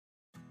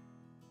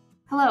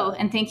Hello,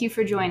 and thank you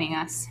for joining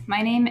us.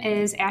 My name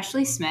is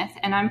Ashley Smith,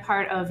 and I'm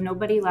part of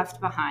Nobody Left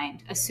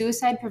Behind, a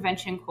suicide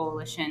prevention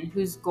coalition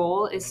whose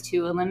goal is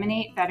to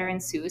eliminate veteran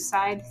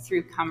suicide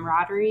through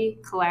camaraderie,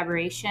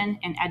 collaboration,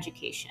 and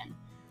education.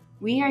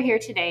 We are here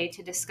today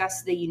to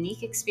discuss the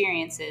unique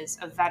experiences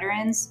of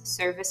veterans,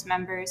 service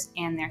members,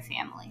 and their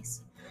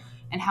families,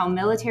 and how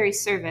military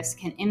service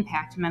can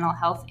impact mental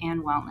health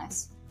and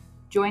wellness.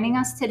 Joining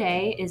us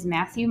today is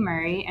Matthew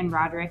Murray and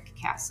Roderick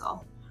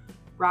Castle.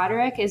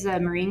 Roderick is a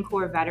Marine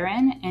Corps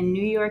veteran and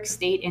New York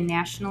State and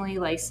nationally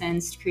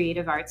licensed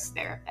creative arts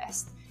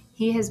therapist.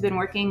 He has been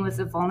working with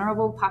the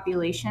vulnerable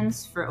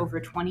populations for over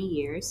 20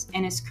 years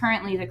and is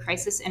currently the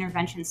crisis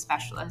intervention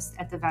specialist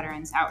at the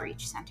Veterans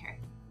Outreach Center.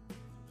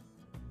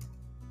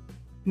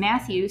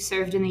 Matthew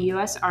served in the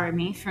U.S.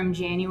 Army from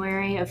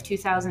January of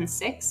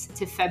 2006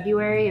 to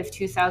February of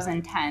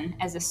 2010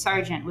 as a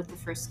sergeant with the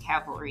 1st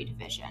Cavalry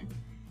Division.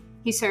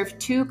 He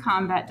served 2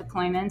 combat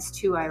deployments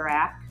to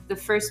Iraq, the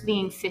first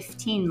being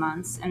 15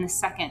 months and the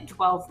second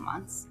 12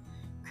 months.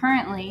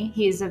 Currently,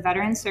 he is a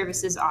Veteran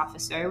Services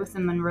Officer with the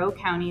Monroe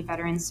County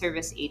Veterans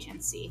Service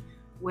Agency,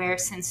 where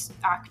since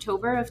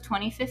October of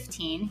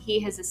 2015, he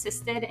has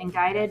assisted and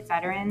guided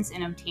veterans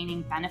in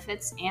obtaining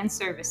benefits and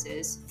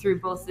services through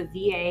both the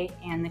VA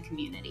and the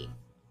community.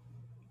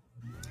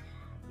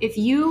 If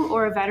you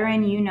or a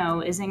veteran you know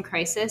is in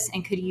crisis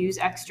and could use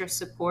extra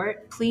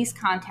support, please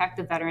contact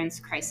the Veterans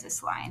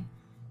Crisis Line.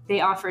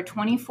 They offer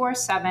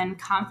 24/7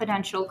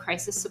 confidential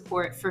crisis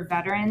support for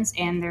veterans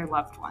and their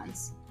loved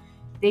ones.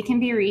 They can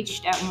be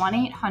reached at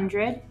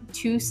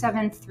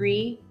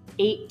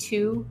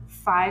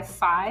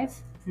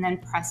 1-800-273-8255 and then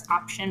press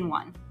option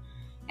 1.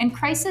 And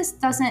crisis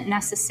doesn't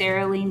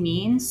necessarily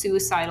mean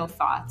suicidal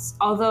thoughts,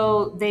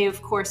 although they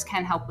of course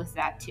can help with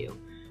that too.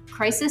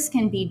 Crisis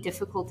can be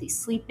difficulty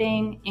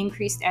sleeping,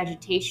 increased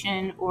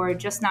agitation, or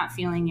just not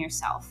feeling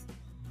yourself.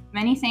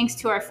 Many thanks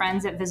to our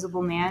friends at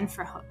Visible Man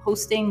for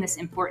hosting this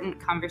important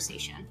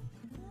conversation.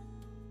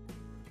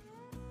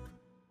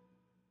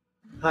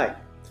 Hi,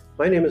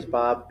 my name is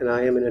Bob, and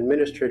I am an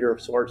administrator of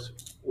sorts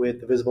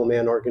with the Visible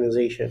Man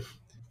organization.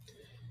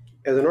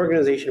 As an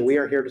organization, we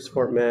are here to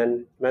support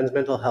men's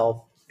mental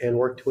health, and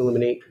work to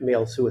eliminate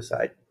male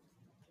suicide.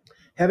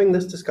 Having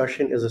this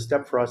discussion is a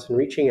step for us in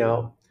reaching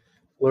out,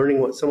 learning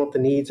what some of the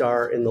needs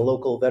are in the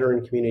local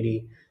veteran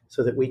community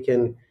so that we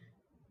can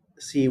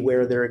see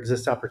where there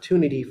exists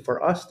opportunity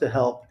for us to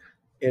help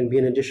and be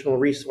an additional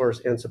resource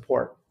and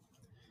support.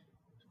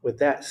 With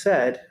that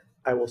said,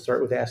 I will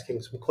start with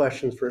asking some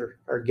questions for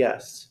our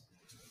guests.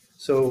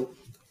 So,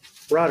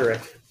 Roderick,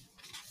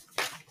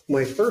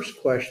 my first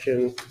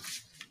question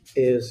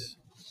is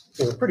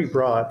pretty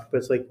broad, but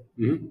it's like,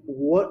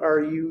 what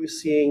are you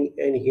seeing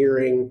and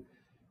hearing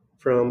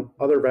from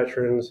other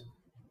veterans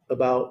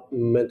about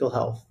mental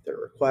health, their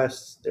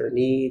requests, their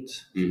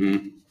needs?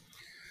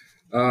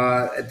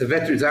 At the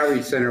Veterans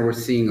Outreach Center, we're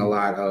seeing a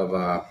lot of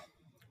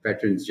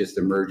veterans just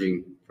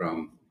emerging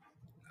from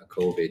a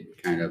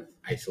COVID kind of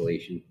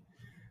isolation.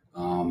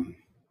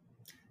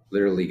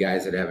 Literally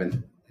guys that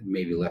haven't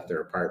maybe left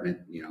their apartment,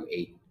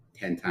 8,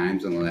 10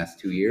 times in the last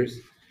 2 years.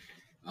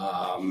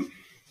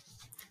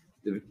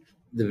 The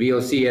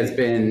VOC has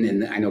been,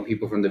 and I know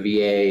people from the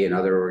VA and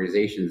other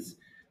organizations,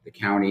 the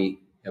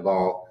county have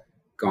all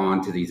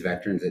gone to these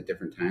veterans at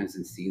different times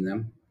and seen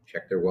them,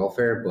 check their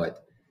welfare,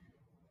 but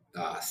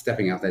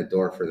stepping out that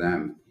door for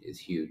them is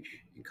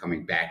huge. And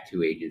coming back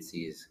to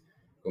agencies,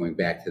 going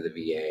back to the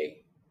VA,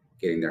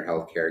 getting their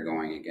health care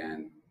going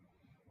again.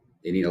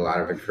 They need a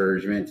lot of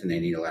encouragement and they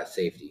need a lot of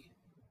safety.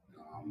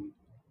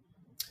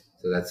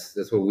 So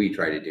that's what we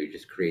try to do,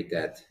 just create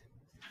that,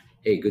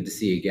 hey, good to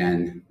see you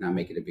again, not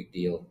make it a big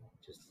deal,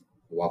 just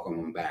welcome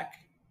them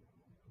back.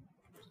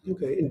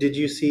 Okay, and did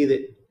you see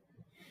that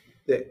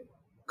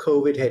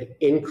COVID had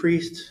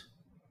increased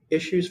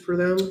issues for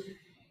them?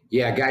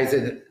 Yeah, guys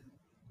and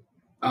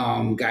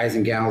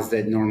gals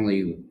that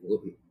normally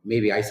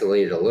maybe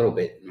isolated a little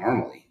bit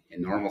normally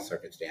in normal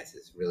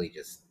circumstances really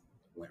just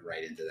went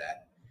right into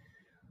that.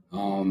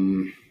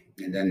 And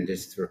then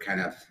just were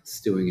kind of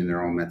stewing in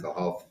their own mental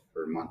health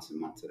for months and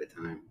months at a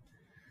time.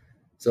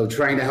 So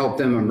trying to help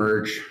them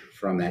emerge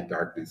from that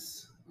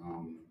darkness.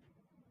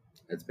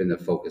 That's been the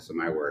focus of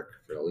my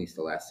work for at least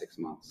the last 6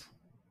 months.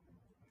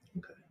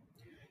 Okay.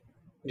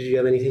 Did you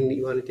have anything that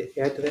you wanted to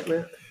add to that,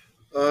 Matt?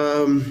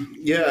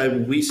 Yeah,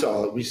 we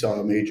saw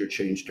a major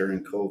change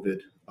during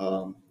COVID,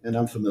 and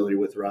I'm familiar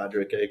with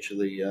Roderick.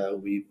 Actually,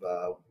 we've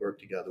worked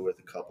together with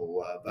a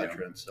couple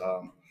veterans.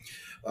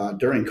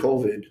 During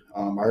COVID,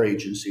 our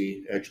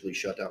agency actually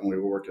shut down. We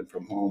were working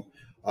from home.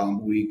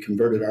 We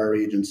converted our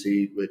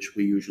agency, which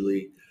we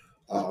usually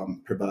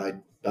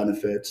provide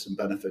benefits and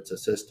benefits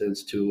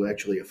assistance, to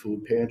actually a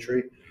food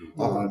pantry.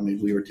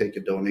 We were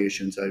taking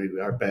donations.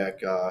 Our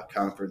back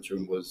conference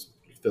room was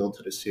filled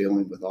to the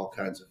ceiling with all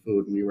kinds of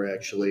food, and we were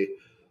actually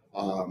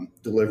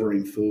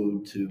delivering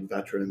food to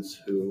veterans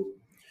who,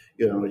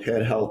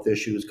 had health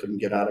issues, couldn't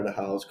get out of the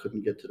house,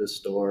 couldn't get to the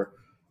store,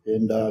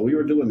 and we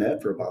were doing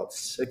that for about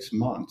 6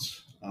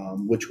 months.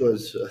 which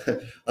was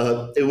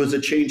it was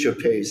a change of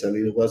pace. I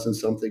mean, it wasn't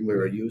something we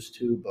were used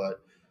to,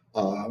 but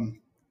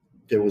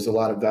there was a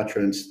lot of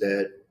veterans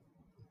that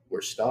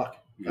were stuck.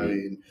 I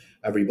mean,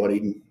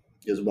 everybody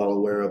is well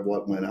aware of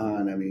what went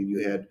on. I mean,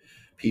 you had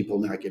people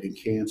not getting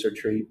cancer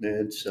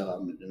treatments,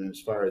 and as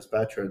far as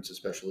veterans,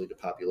 especially the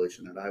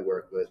population that I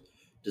work with,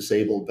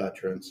 disabled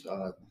veterans,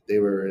 they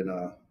were in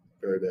a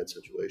very bad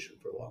situation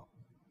for a while.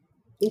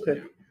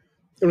 Okay.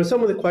 And with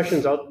some of the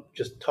questions, I'll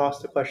just toss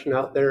the question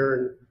out there,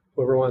 and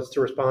whoever wants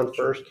to respond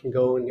first can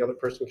go, and the other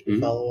person can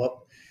follow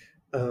up.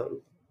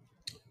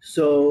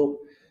 So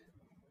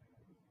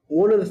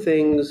one of the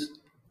things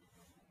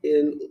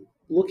in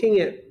looking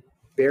at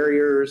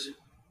barriers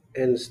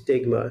and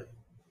stigma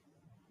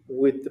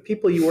with the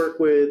people you work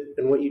with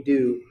and what you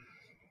do,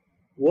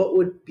 what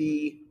would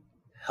be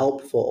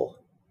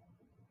helpful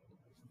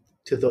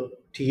to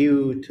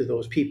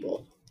those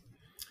people?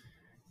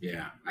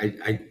 Yeah,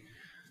 I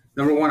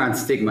number one on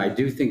stigma, I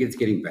do think it's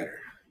getting better.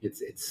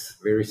 It's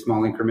very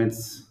small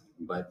increments,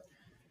 but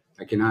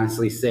I can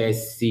honestly say I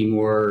see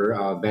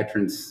more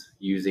veterans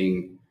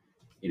using,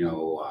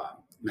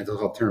 mental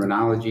health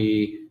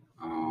terminology,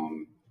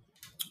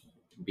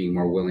 being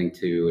more willing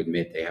to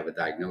admit they have a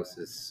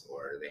diagnosis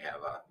or they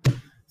have a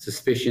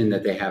suspicion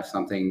that they have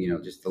something.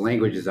 Just the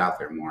language is out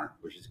there more,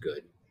 which is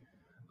good.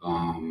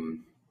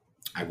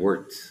 I've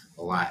worked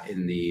a lot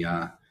in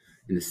the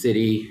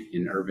city,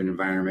 in urban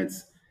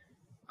environments.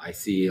 I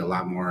see a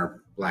lot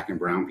more Black and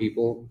brown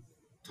people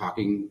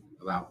talking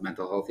about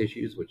mental health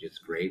issues, which is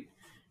great.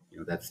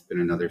 That's been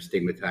another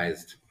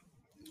stigmatized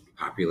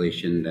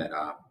population that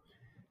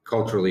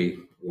culturally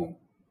won't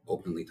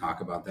openly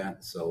talk about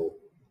that. So,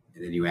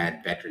 and then you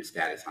add veteran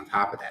status on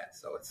top of that.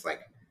 So it's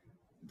like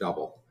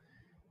double.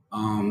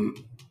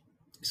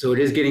 So it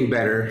is getting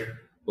better,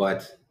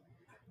 but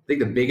I think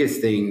the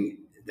biggest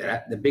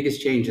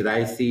change that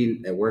I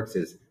see that works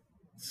is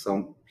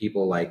some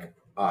people like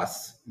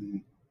us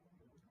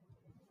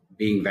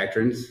being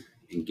veterans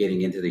and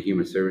getting into the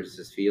human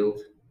services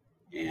field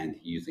and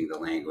using the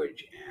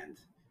language and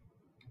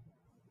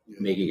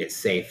making it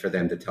safe for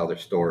them to tell their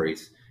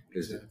stories,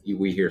 because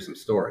we hear some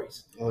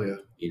stories. Oh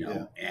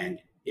yeah.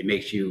 And it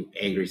makes you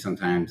angry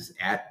sometimes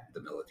at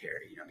the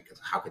military, because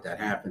how could that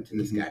happen to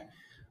this guy?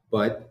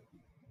 But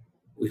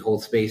we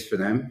hold space for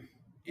them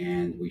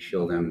and we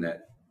show them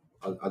that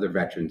other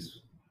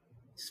veterans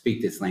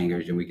speak this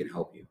language and we can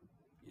help you.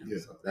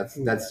 So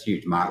that's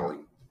huge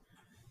modeling.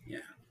 Yeah.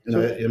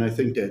 And I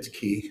think that's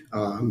key.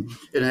 And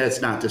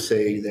that's not to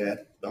say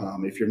that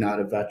if you're not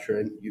a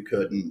veteran, you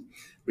couldn't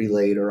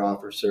relate or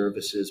offer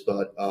services,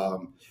 but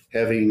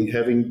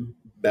having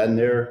been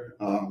there,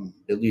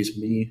 at least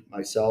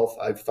myself,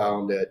 I've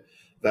found that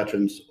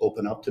veterans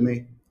open up to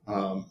me.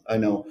 I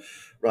know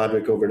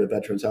Roderick over at the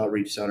Veterans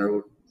Outreach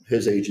Center,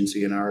 his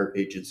agency and our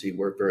agency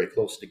work very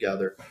close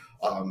together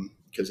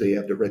because they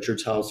have the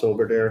Richards House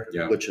over there,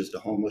 which is the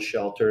homeless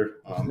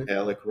shelter.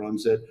 Alec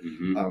runs it.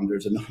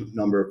 There's a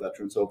number of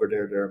veterans over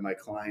there. They're my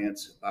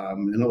clients,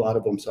 and a lot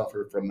of them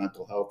suffer from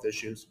mental health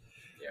issues.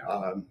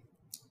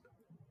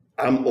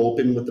 I'm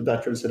open with the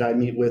veterans that I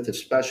meet with,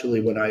 especially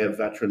when I have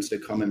veterans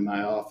that come in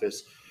my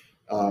office,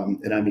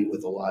 and I meet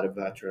with a lot of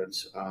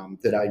veterans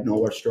that I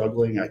know are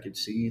struggling. I can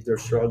see they're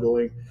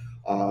struggling.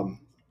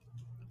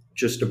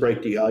 Just to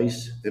break the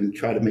ice and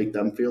try to make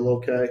them feel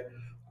okay,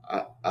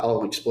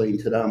 I'll explain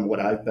to them what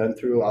I've been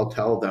through. I'll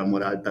tell them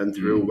what I've been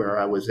through, where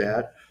I was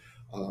at.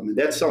 And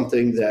that's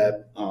something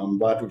that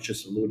Roderick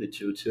just alluded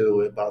to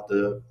too, about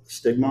the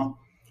stigma.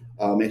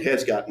 It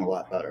has gotten a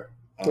lot better.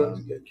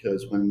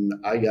 Because when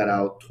I got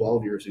out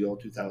 12 years ago,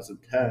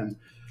 2010,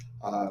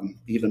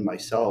 even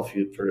myself,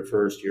 for the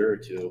first year or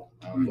two,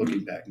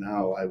 looking back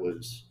now, I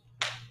was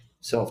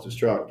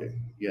self-destructing,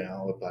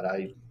 but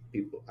I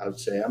would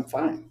say I'm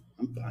fine,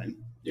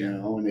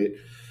 and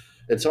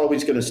it's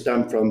always going to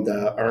stem from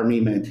the Army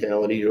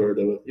mentality or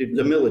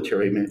the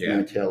military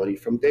mentality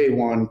from day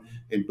one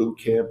in boot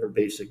camp or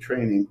basic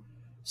training.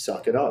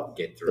 Suck it up,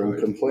 get through, don't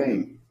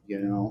complain,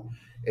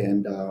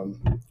 And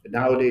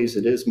nowadays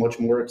it is much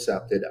more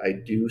accepted. I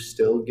do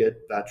still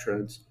get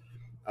veterans,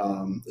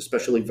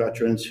 especially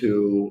veterans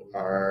who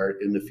are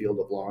in the field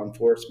of law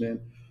enforcement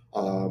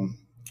and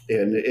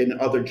in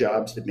other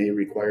jobs that may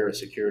require a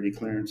security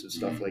clearance and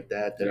stuff like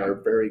that, that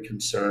are very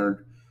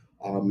concerned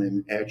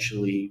and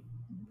actually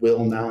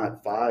will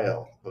not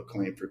file a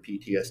claim for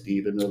PTSD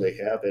even though they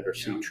have it or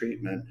seek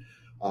treatment.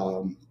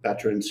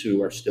 Veterans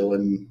who are still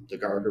in the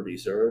Guard or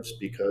Reserves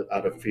because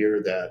out of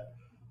fear that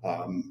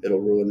it'll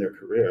ruin their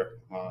career.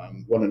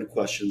 One of the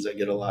questions I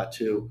get a lot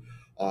too,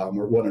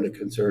 or one of the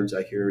concerns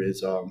I hear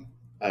is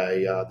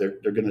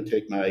they're going to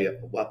take my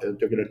weapon,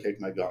 they're going to take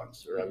my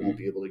guns, or I won't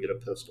be able to get a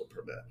pistol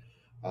permit.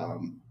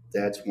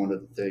 That's one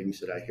of the things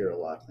that I hear a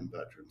lot from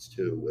veterans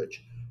too,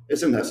 which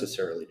isn't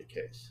necessarily the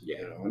case.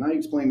 And I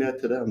explain that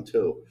to them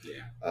too.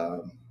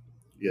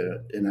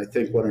 And I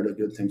think one of the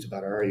good things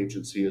about our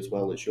agency as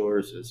well as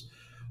yours is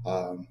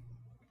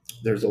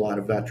there's a lot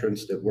of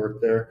veterans that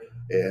work there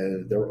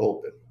and they're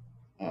open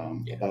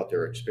about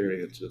their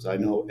experiences. I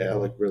know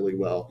Alec really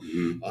well,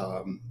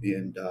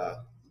 and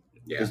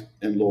Yeah.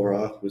 and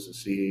Laura was the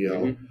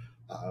CEO.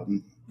 Mm-hmm.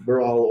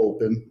 We're all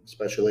open,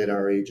 especially at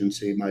our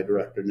agency. My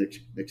director,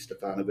 Nick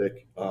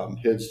Stefanovic,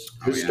 his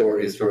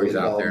story is really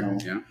out well there. known.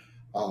 Yeah.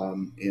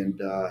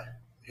 And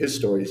his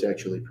story is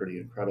actually pretty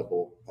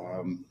incredible.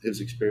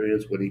 His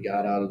experience when he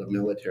got out of the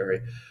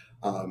military,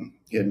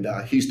 and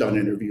he's done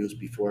interviews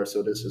before,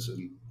 so this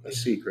isn't a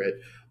secret.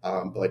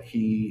 But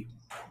he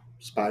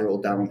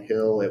spiraled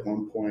downhill. At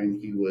one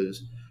point, he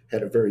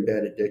had a very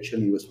bad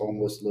addiction. He was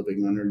homeless,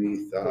 living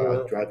underneath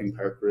Driving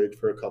Park Ridge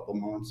for a couple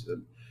months,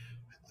 and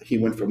he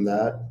went from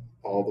that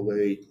all the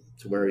way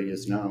to where he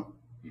is now.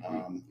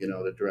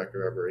 The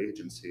director of our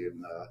agency,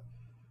 and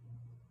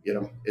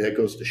that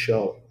goes to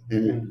show.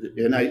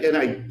 And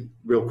I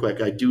real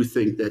quick, I do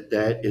think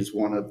that is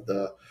one of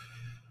the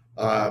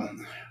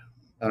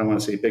I don't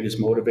want to say biggest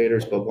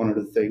motivators, but one of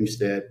the things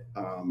that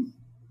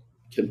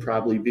can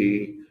probably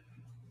be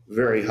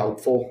very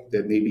helpful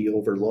that may be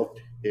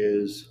overlooked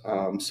is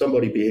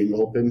somebody being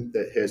open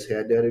that has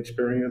had that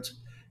experience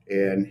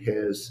and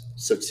has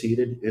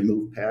succeeded and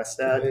moved past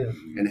that,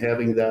 and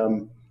having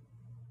them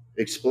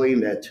explain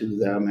that to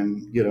them,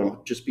 and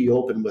just be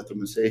open with them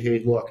and say,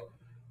 hey, look,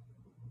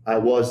 I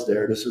was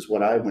there, this is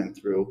what I went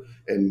through.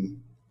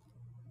 And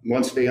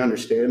once they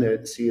understand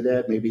it, see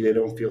that, maybe they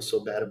don't feel so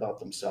bad about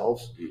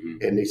themselves,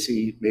 and they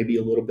see maybe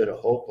a little bit of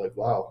hope, like,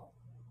 wow,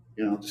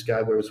 this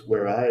guy was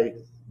where I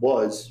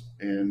was,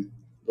 and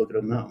look at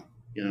him now.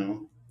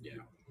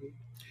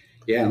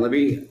 Yeah,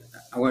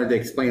 I wanted to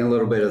explain a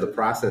little bit of the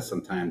process.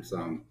 Sometimes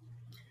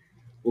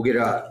we'll get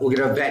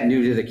a vet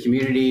new to the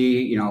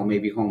community,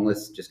 maybe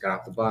homeless, just got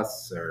off the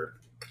bus, or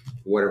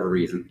for whatever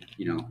reason,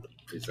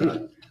 his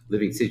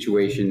living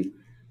situation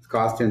has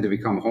caused him to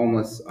become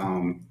homeless.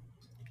 And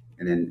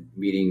then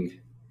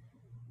meeting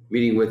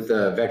with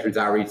the Veterans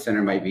Outreach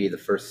Center might be the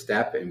first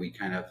step, and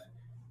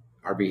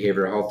our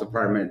behavioral health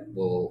department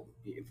will,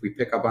 if we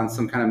pick up on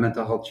some kind of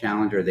mental health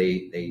challenge, or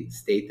they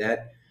state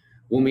that,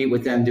 we'll meet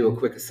with them, do a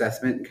quick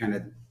assessment,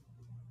 and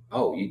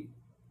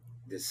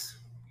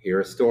hear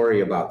a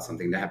story about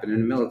something that happened in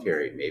the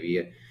military,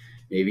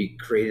 maybe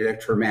created a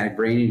traumatic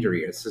brain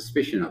injury, a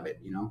suspicion of it,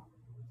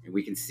 and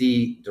we can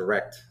see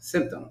direct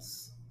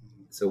symptoms.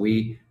 So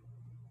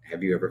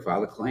have you ever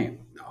filed a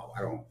claim? No,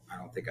 I don't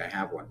think I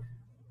have one.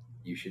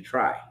 You should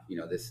try.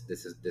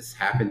 This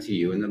happened to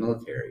you in the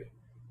military.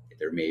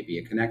 There may be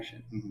a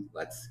connection.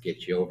 Let's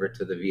get you over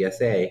to the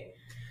VSA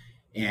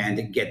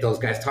and get those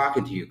guys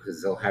talking to you,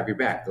 because they'll have your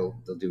back. They'll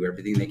do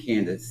everything they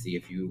can to see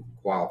if you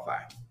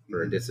qualify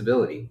for a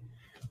disability,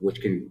 which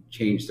can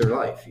change their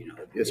life.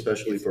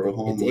 Especially for a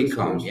homeless. It's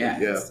income.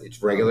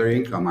 It's regular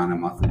income on a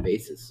monthly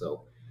basis.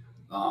 So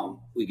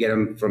we get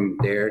them from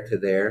there to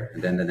there,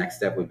 and then the next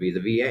step would be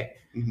the VA.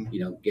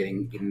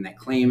 Getting that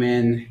claim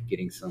in,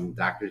 getting some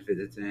doctor's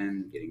visits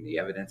in, getting the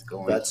evidence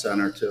going. Vet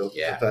center too.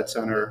 Yeah. The vet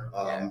center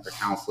for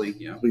counseling.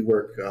 We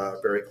work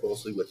very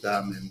closely with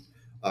them,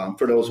 and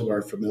for those who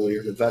are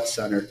familiar, the vet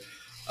center,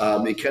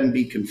 it can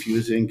be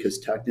confusing because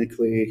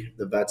technically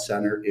the vet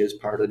center is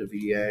part of the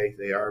VA.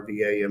 They are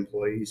VA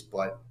employees,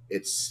 but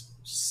it's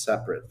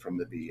separate from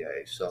the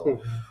VA.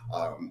 So,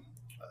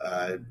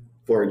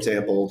 for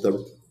example,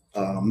 the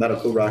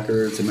medical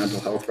records and mental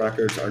health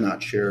records are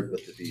not shared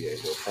with the VA.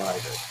 They're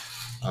private.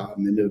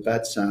 In the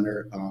vet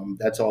center,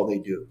 that's all they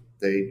do.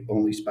 They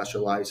only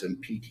specialize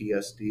in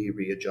PTSD,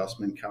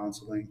 readjustment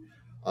counseling.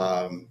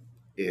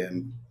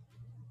 And,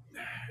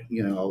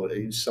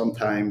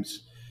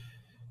 sometimes,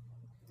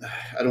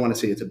 I don't want to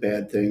say it's a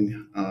bad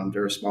thing.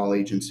 They're a small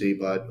agency,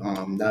 but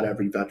not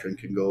every veteran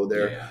can go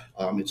there.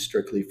 It's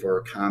strictly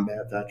for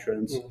combat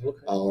veterans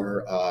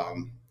or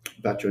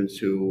veterans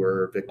who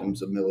were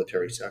victims of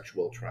military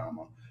sexual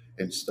trauma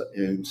and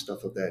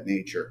stuff of that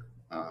nature.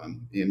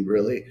 And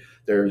really,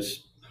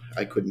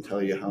 I couldn't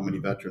tell you how many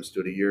veterans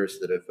through the years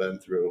that have been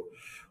through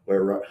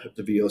where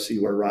the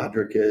VOC, where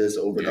Roderick is,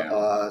 over to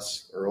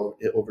us, or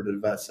over to the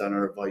vet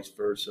center, or vice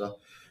versa.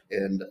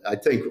 And I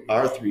think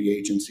our three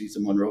agencies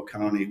in Monroe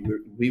County,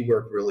 we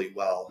work really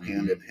well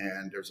hand in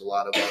hand. There's a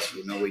lot of us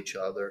who know each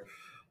other.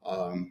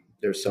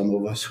 There's some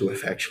of us who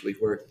have actually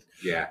worked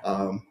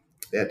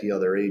at the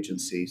other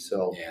agency.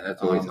 So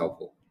that's always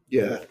helpful.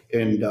 Yeah,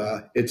 and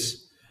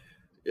it's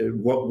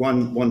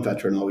one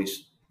veteran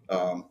always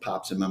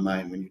pops in my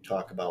mind when you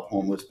talk about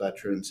homeless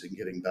veterans and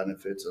getting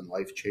benefits and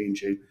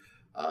life-changing.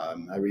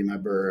 I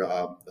remember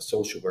a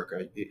social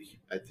worker,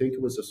 I think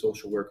it was a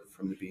social worker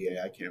from the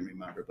VA, I can't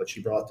remember, but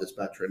she brought this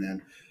veteran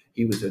in.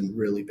 He was in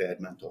really bad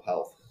mental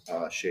health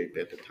shape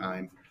at the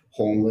time,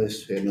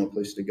 homeless, had no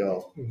place to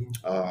go.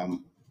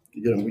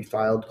 We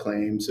filed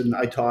claims, and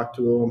I talked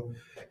to him,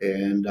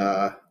 and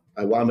I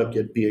wound up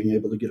being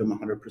able to get him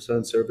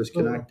 100% service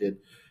connected.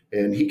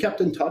 And he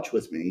kept in touch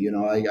with me.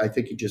 I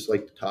think he just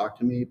liked to talk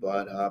to me,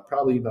 but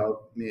probably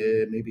about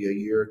maybe a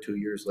year or 2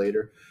 years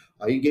later,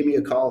 he gave me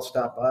a call,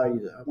 stopped by.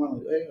 I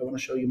want to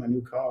show you my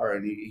new car.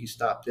 And he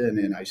stopped in,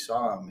 and I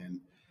saw him,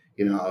 and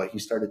he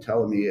started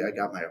telling me, I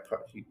got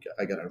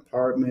an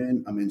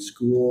apartment, I'm in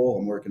school,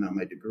 I'm working on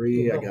my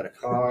degree, I got a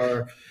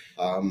car,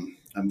 I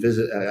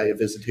have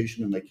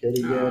visitation with my kid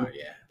again.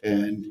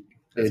 And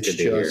That's It's good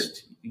to hear.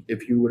 just,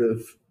 if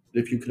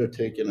you could have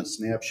taken a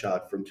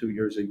snapshot from 2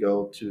 years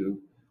ago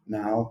to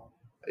now,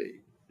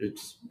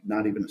 it's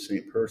not even the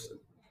same person.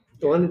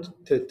 I wanted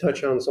to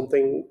touch on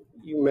something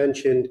you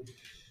mentioned.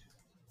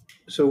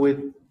 So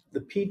with the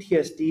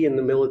PTSD in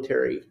the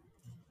military,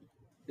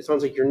 it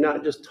sounds like you're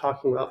not just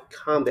talking about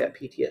combat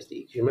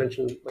PTSD. You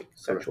mentioned like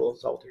sexual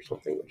assault or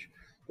something, which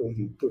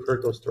we've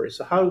heard those stories.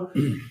 So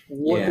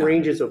what Yeah.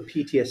 ranges of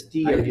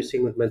PTSD are you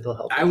seeing with mental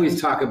health? I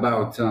always talk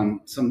about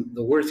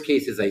the worst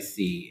cases I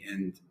see,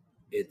 and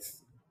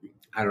it's,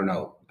 I don't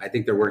know. I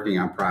think they're working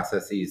on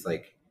processes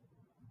like,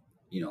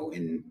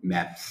 in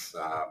MEPS.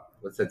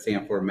 What's that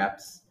stand for?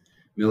 MEPS,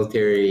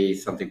 military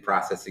something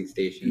processing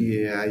station.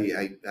 Yeah,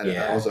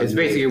 It's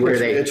basically where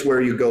it's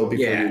where you go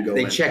before you go.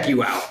 They check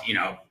you out,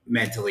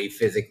 mentally,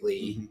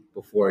 physically,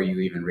 before you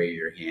even raise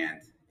your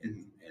hand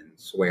and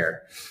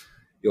swear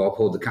you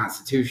uphold the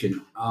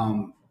Constitution.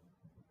 I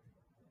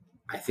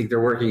think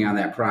they're working on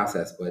that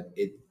process, but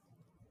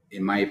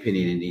in my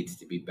opinion, it needs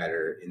to be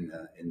better in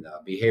the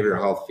behavioral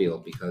health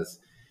field, because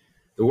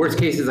the worst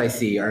cases I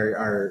see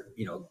are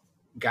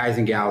guys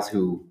and gals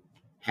who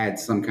had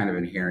some kind of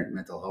inherent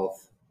mental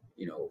health,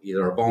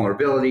 either a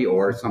vulnerability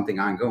or something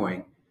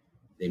ongoing.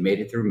 They made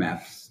it through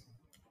MEPS,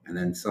 and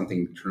then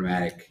something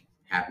traumatic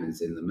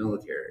happens in the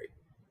military,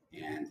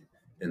 and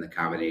then the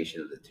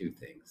combination of the two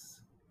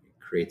things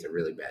creates a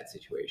really bad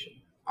situation.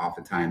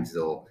 Oftentimes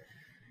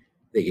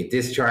they get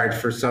discharged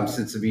for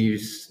substance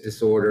abuse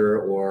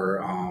disorder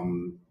or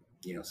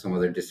some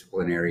other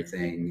disciplinary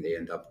thing. They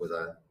end up with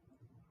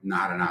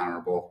not an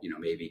honorable,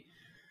 maybe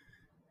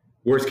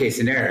worst case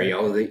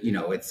scenario that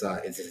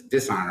it's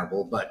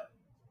dishonorable, but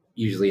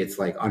usually it's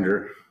like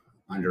under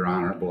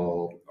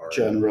honorable or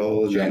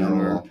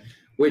general,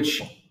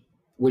 which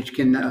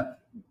can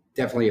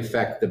definitely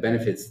affect the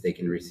benefits they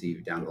can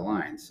receive down the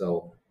line.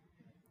 So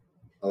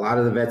a lot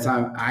of the vets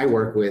I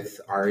work with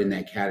are in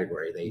that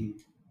category.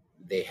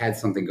 They had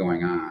something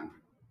going on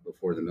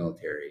before the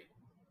military,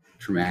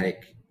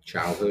 traumatic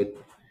childhood.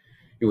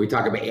 We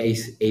talk about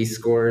ACE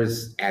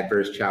scores,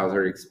 adverse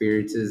childhood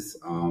experiences.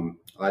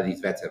 A lot of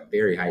these vets have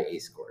very high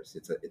ACE scores.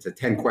 It's a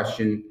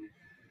 10-question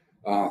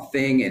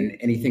thing, and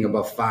anything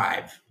above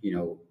 5,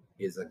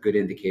 is a good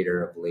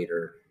indicator of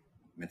later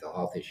mental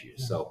health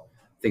issues. So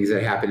things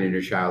that happen in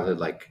your childhood,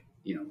 like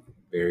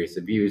various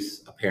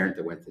abuse, a parent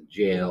that went to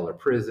jail or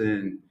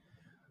prison,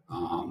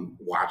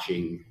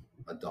 watching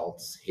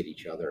adults hit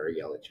each other or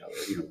yell at each other,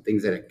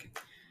 things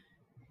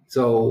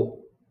so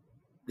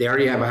they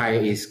already have a high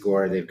ACE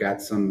score. They've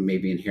got some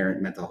maybe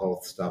inherent mental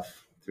health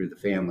stuff through the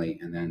family,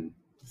 and then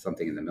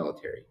something in the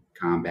military,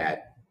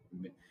 combat,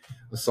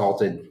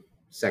 assaulted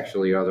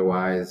sexually or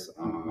otherwise,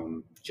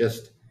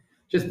 just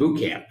boot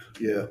camp.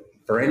 Yeah.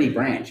 For any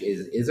branch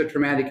is a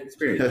traumatic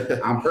experience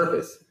on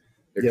purpose.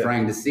 They're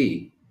trying to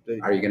see,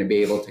 are you going to be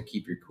able to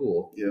keep your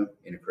cool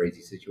in a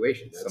crazy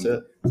situation?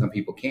 Some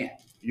people can't.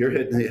 You're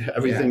hitting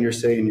everything you're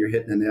saying. You're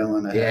hitting a nail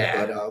on the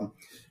head. But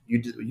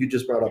you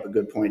just brought up a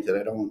good point that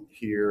I don't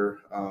hear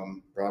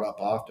brought up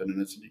often,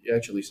 and it's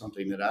actually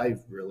something that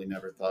I've really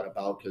never thought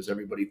about, because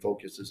everybody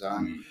focuses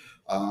on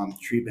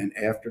treatment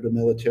after the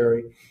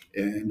military.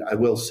 And I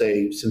will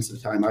say, since the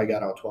time I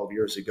got out 12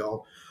 years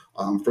ago,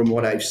 from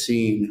what I've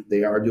seen,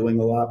 they are doing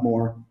a lot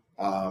more,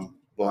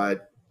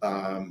 but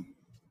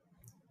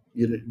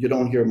you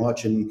don't hear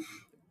much. And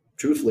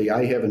truthfully,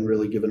 I haven't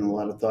really given a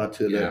lot of thought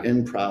to the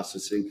in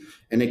processing,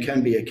 and it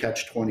can be a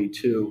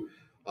catch-22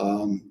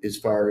 as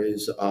far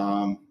as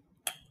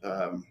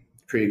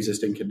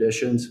pre-existing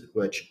conditions,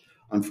 which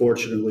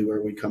unfortunately,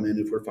 where we come in,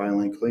 if we're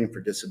filing a claim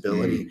for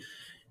disability,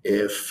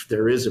 if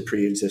there is a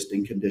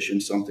pre-existing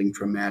condition, something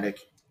traumatic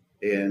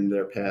in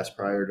their past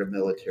prior to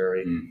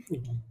military,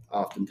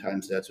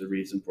 oftentimes that's a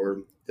reason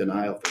for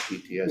denial for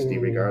PTSD,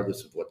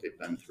 regardless of what they've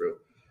been through.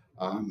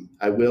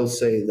 I will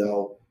say,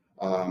 though,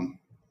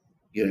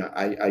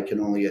 I can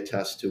only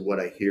attest to what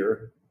I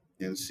hear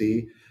and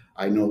see.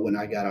 I know when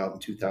I got out in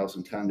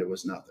 2010, there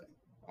was nothing.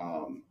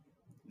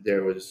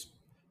 There was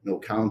no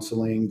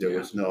counseling. There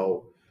was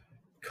no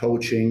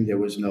coaching. There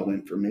was no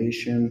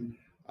information.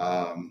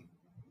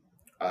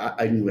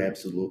 I knew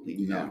absolutely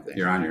nothing.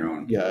 You're on your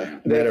own. Yeah.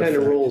 That kind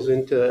of rolls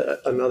into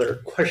another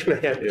question I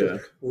have,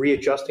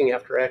 readjusting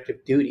after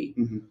active duty.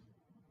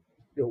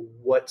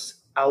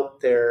 What's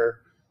out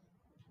there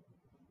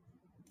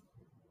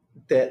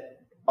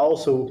that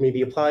also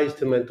maybe applies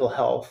to mental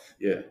health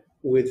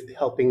with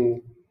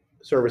helping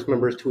service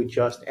members to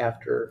adjust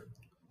after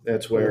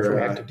from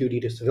active duty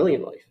to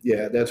civilian life?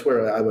 Yeah, that's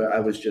where I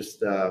was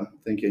just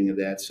thinking of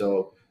that.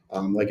 So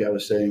like I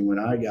was saying, when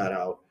I got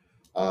out,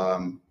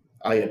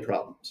 I had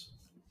problems,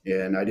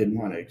 and I didn't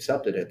want to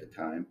accept it at the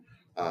time.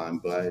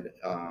 But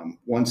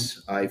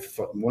once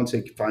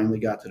it finally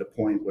got to the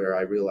point where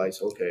I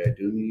realized, okay, I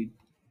do need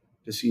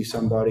to see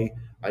somebody,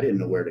 I didn't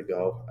know where to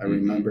go. I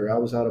remember I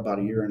was out about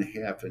a year and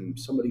a half, and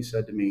somebody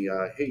said to me,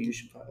 hey, you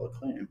should file a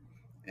claim.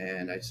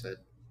 And I said,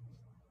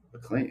 a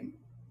claim?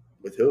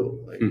 With who?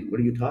 Like, what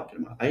are you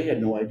talking about? I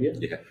had no idea.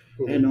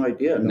 I had no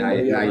idea. Now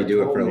you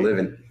do it for a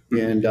living.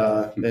 And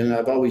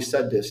I've always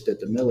said this, that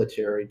the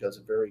military does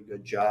a very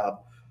good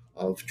job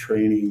of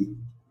training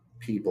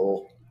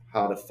people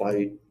how to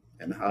fight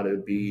and how to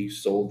be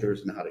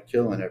soldiers and how to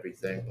kill and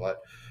everything,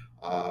 but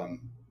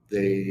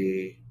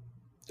they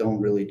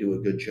don't really do a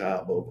good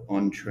job of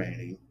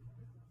untraining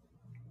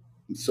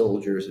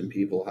soldiers and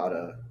people how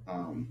to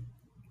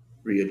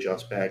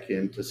readjust back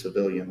into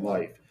civilian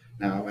life.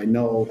 Now, I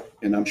know,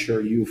 and I'm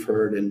sure you've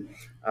heard, and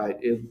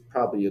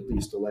probably at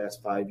least the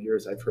last 5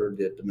 years, I've heard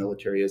that the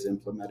military has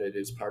implemented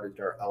as part of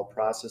their out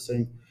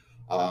processing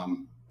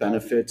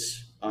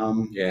benefits.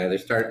 Yeah, they're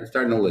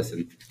starting to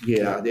listen.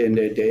 Yeah, and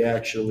they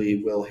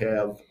actually will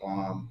have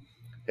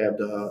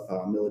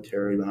the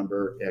military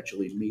member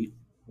actually meet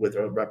with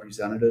a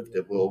representative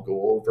that will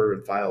go over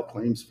and file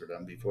claims for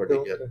them before they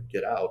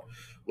get out,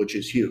 which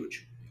is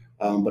huge.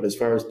 But as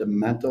far as the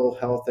mental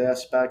health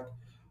aspect,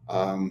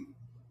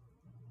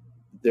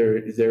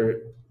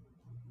 there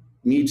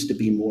needs to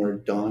be more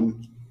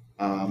done.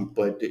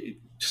 But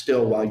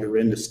still, while you're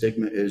in, the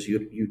stigma is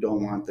you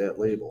don't want that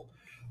label.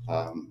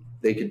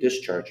 They could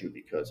discharge you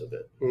because of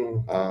it.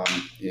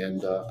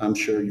 And I'm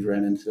sure you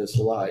ran into this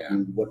a lot. Yeah.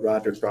 And what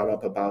Roderick brought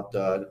up about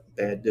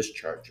bad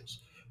discharges.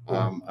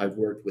 I've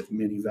worked with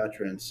many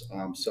veterans,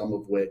 some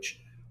of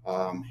which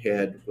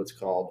had what's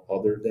called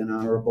other than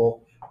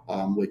honorable,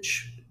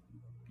 which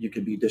you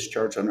could be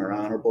discharged under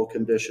honorable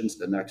conditions.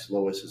 The next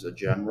lowest is a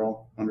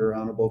general under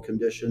honorable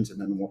conditions.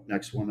 And then the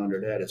next one under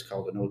that is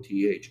called an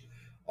OTH,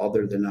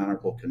 other than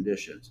honorable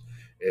conditions.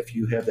 If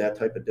you have that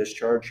type of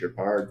discharge, you're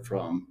barred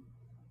from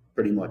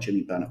pretty much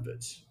any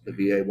benefits. The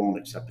VA won't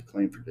accept a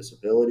claim for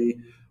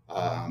disability.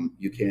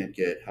 You can't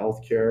get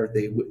health care.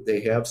 They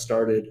have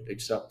started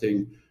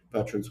accepting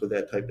veterans with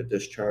that type of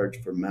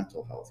discharge for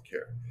mental health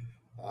care.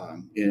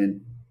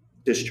 And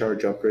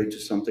discharge upgrades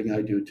is something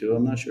I do too.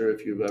 I'm not sure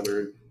if you've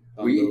ever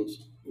done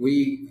those.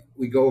 We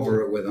go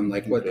over it with them,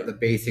 like what the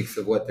basics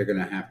of what they're going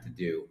to have to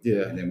do.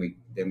 Yeah. And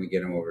then we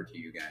get them over to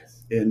you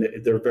guys. And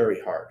they're very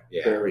hard,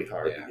 very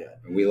hard to get.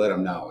 And we let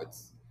them know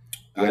it's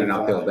an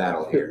uphill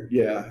battle here.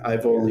 Yeah,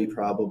 I've only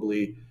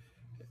probably,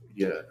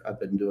 I've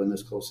been doing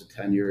this close to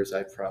 10 years.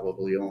 I've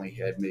probably only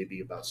had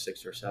maybe about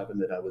 6 or 7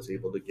 that I was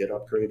able to get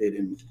upgraded.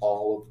 And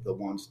all of the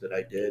ones that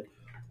I did,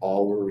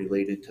 all were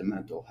related to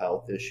mental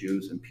health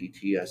issues and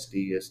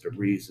PTSD as the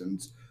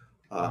reasons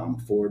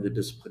for the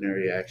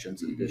disciplinary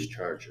actions and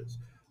discharges.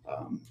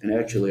 And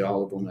actually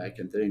all of them I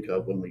can think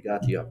of, when we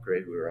got the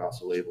upgrade, we were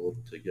also able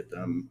to get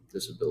them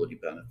disability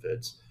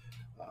benefits.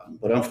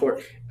 But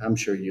unfortunately, I'm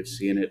sure you've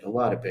seen it, a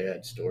lot of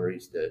bad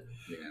stories that,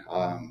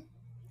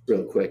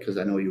 real quick, because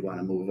I know you want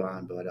to move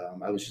on, but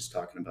I was just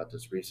talking about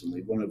this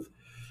recently. One of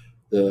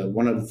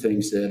the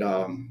things that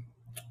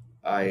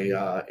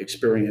I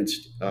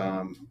experienced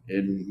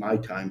in my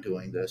time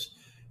doing this,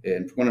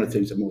 and one of the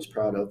things I'm most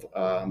proud of,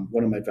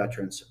 one of my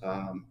veterans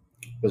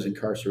was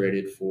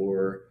incarcerated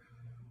for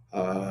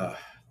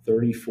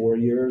 34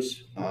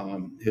 years.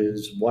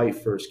 His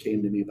wife first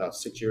came to me about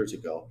 6 years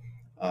ago.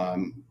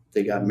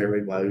 They got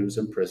married while he was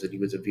in prison. He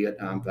was a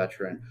Vietnam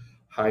veteran,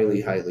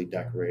 highly, highly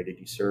decorated.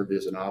 He served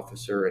as an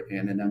officer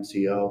and an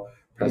MCO,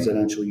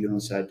 Presidential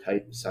Unit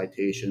type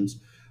citations.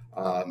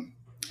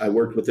 I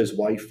worked with his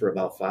wife for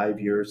about 5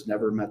 years,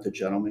 never met the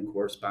gentleman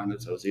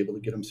correspondence. I was able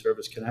to get him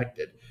service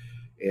connected.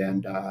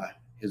 And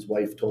his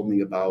wife told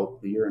me about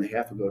a year and a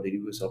half ago that he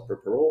was up for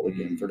parole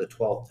again for the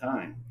 12th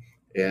time.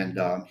 And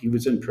he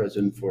was in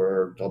prison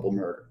for double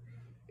murder.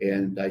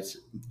 And I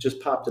just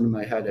popped into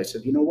my head. I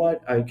said, you know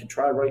what? I could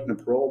try writing a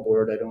parole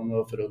board. I don't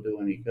know if it'll do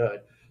any good.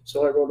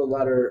 So I wrote a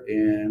letter,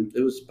 and it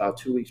was about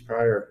 2 weeks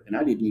prior, and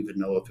I didn't even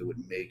know if it would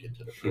make it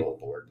to the parole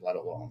board, let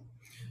alone,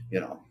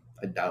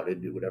 I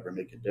doubted it would ever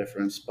make a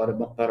difference. But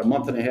about a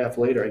month and a half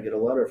later, I get a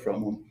letter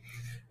from him,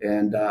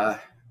 and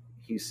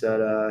he said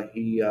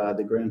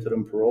they granted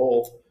him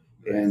parole,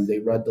 and they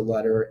read the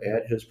letter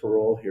at his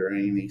parole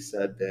hearing, and he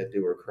said that they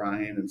were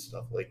crying and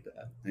stuff like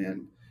that.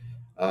 And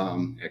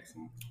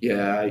excellent.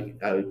 Yeah,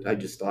 I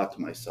just thought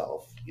to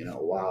myself,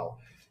 wow.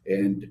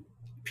 And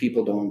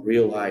people don't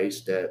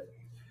realize that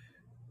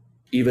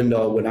even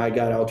though when I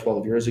got out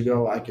 12 years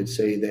ago, I could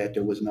say that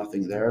there was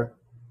nothing there,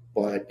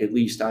 but at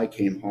least I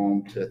came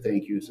home to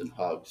thank yous and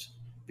hugs.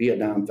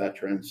 Vietnam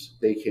veterans,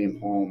 they came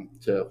home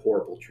to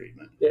horrible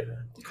treatment. Yeah.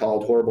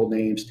 Called horrible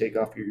names, take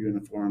off your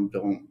uniform,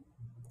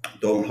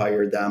 don't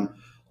hire them,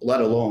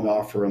 let alone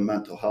offer them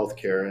mental health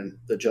care. And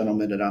the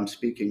gentleman that I'm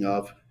speaking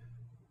of,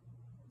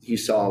 he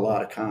saw a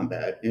lot of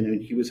combat,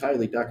 and he was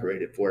highly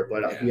decorated for it,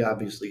 but he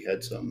obviously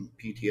had some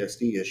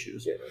PTSD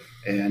issues. Yeah.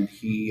 And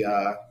he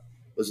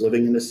was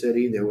living in the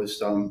city. There was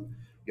some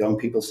young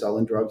people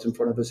selling drugs in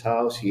front of his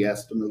house. He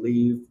asked them to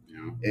leave.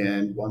 Yeah.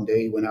 And one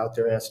day he went out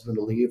there, asked them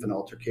to leave, an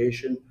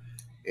altercation,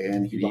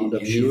 and he wound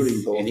up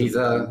shooting both of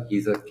them.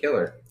 He's a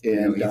killer.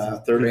 And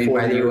 34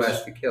 by the years,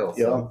 U.S. to kill.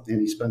 Yeah, so.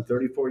 And he spent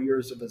 34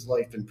 years of his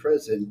life in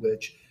prison,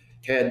 which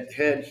had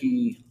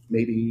he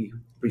maybe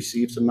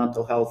received some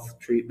mental health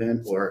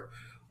treatment, or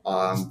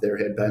there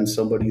had been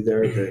somebody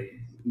there that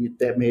you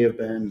may have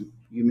been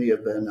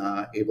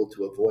able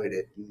to avoid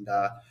it. And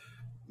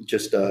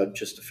just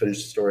to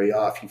finish the story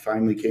off, he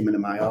finally came into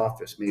my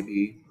office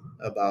maybe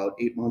about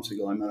 8 months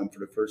ago. I met him for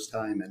the first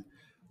time, and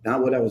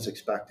not what I was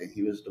expecting.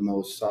 He was the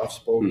most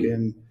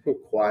soft-spoken,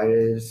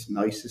 quietest,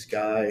 nicest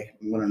guy,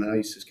 one of the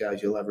nicest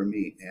guys you'll ever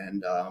meet.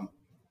 And,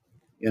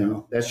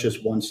 that's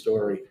just one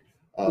story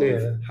of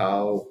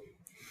how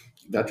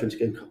veterans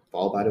can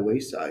fall by the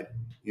wayside,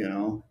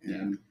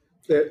 and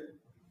That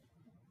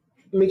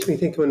makes me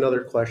think of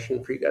another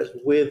question for you guys.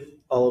 With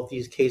all of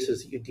these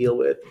cases that you deal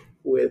with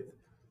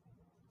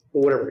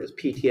whatever it is,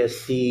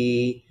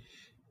 PTSD,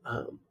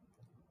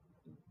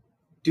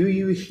 do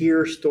you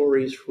hear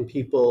stories from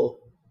people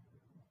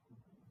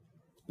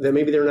that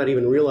maybe they're not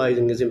even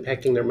realizing is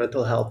impacting their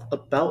mental health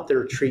about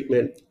their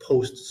treatment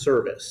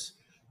post-service,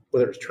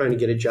 whether it's trying to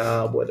get a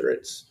job, whether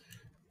it's,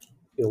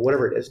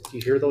 whatever it is? Do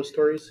you hear those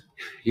stories?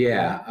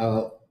 Yeah.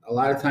 A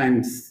lot of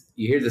times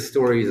you hear the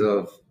stories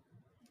of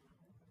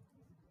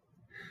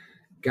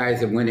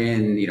guys that went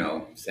in,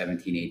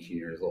 17, 18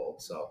 years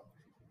old. So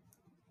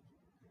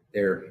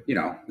they're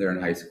in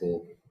high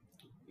school,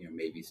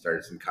 maybe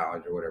started some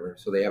college or whatever.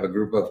 So they have a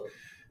group of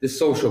this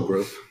social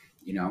group,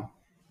 and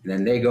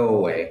then they go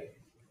away,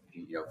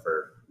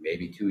 for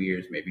maybe 2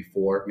 years, maybe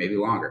 4, maybe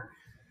longer.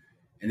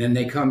 And then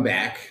they come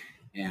back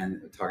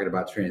and talking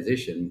about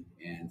transition,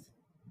 and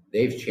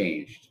they've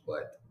changed,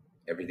 but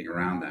everything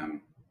around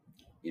them,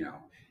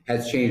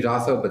 has changed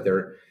also. But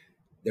they're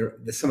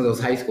some of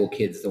those high school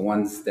kids, the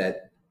ones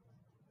that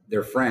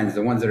their friends,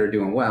 the ones that are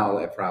doing well,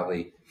 have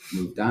probably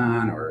moved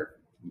on or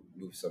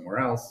moved somewhere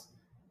else.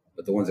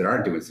 But the ones that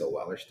aren't doing so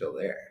well are still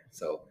there.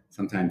 So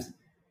sometimes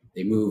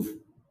they move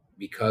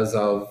because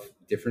of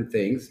different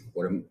things.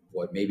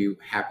 What maybe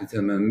happened to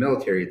them in the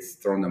military, it's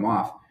thrown them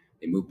off.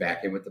 They move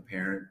back in with the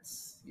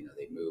parents.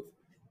 They move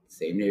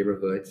same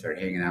neighborhood, start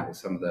hanging out with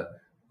some of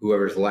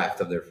whoever's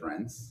left of their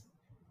friends,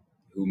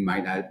 who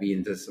might not be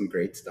into some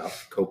great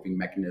stuff, coping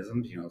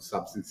mechanisms,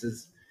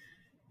 substances.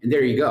 And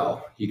there you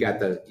go. You got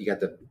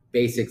the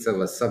basics of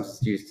a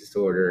substance use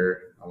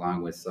disorder,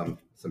 along with some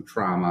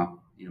trauma.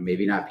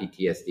 Maybe not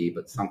PTSD,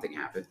 but something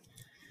happened.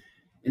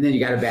 And then you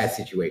got a bad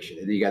situation,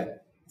 and then you got to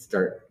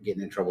start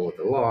getting in trouble with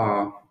the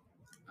law,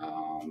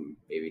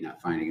 maybe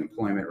not finding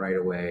employment right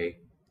away,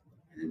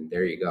 and then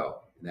there you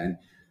go. And then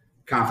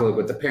conflict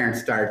with the parents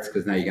starts,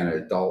 because now you got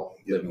an adult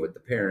living with the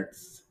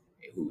parents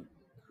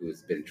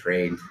who's been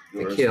trained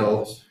to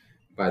kill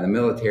by the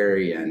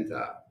military, and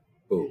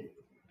boom.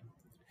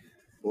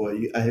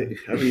 Boy,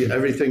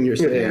 everything you're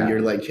saying,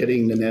 you're like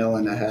hitting the nail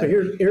on the head. So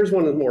here's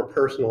one that's more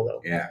personal,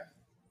 though. Yeah.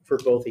 For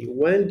both of you,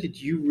 when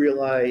did you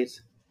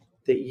realize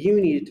that you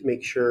needed to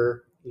make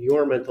sure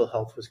your mental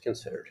health was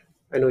considered?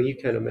 I know you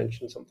kind of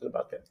mentioned something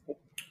about that.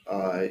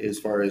 As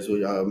far as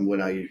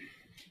when I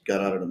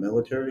got out of the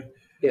military?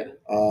 Yeah.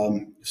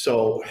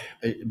 So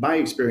my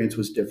experience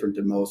was different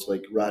than most,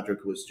 like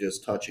Roderick was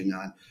just touching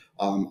on.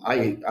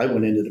 I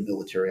went into the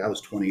military, I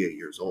was 28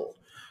 years old.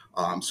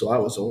 So I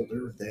was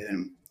older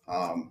than,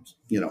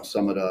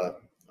 some of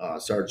the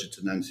sergeants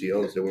and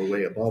NCOs that were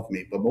way above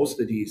me. But most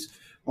of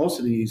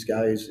these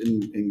guys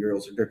and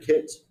girls, they're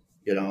kids.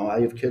 I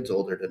have kids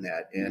older than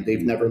that, and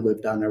they've never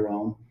lived on their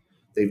own.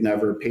 They've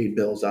never paid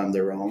bills on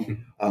their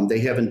own. They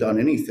haven't done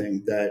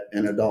anything that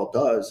an adult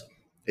does,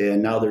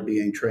 and now they're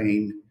being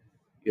trained,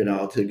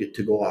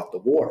 to go off to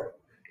war.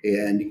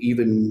 And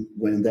even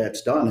when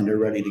that's done and they're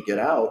ready to get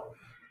out,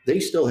 they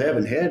still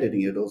haven't had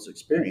any of those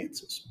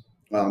experiences.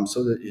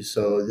 So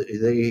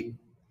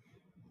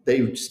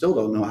they still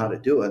don't know how to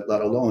do it,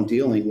 let alone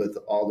dealing with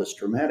all this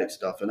traumatic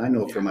stuff. And I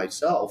know for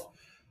myself,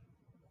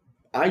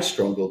 I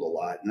struggled a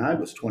lot, and I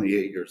was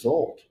 28 years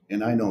old,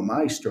 and I know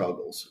my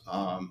struggles.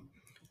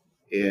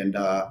 And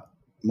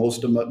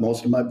most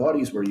of my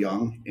buddies were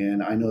young,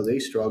 and I know they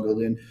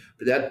struggled. And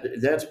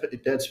that's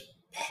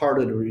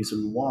part of the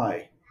reason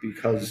why,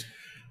 because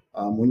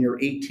when you're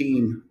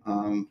 18,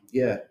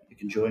 you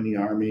can join the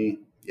Army,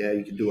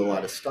 you can do a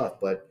lot of stuff,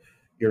 but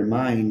your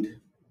mind,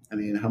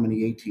 how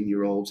many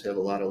 18-year-olds have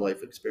a lot of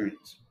life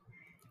experience,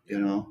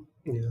 Yeah.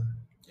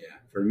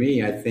 For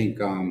me, I think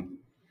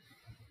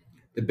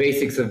the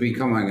basics of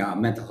becoming a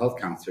mental health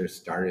counselor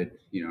started,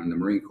 in the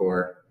Marine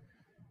Corps.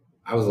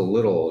 I was a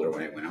little older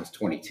when I was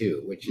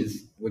 22, which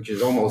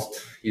is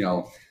almost,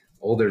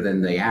 older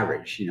than the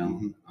average,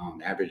 The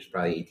average is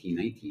probably 18,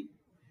 19.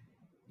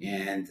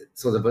 And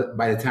so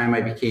by the time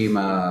I became,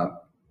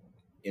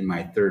 in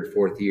my 3rd,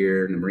 4th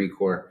year in the Marine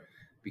Corps,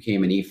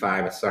 became an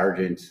E5, a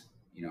sergeant,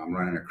 I'm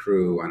running a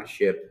crew on a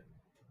ship.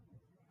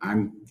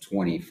 I'm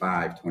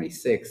 25,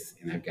 26,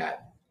 and I've got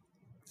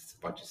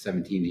a bunch of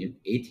 17,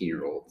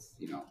 18-year-olds,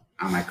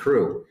 on my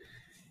crew.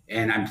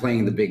 And I'm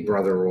playing the big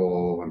brother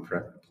role. I'm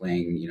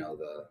playing,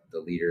 the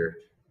leader,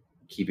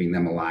 keeping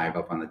them alive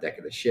up on the deck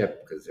of the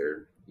ship, because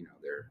they're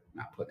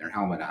not putting their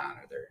helmet on,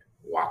 or they're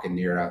walking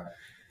near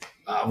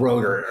a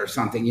road or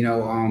something,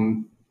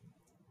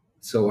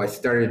 So I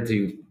started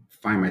to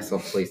find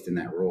myself placed in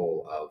that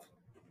role of,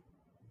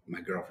 my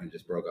girlfriend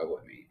just broke up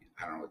with me.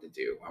 I don't know what to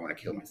do. I want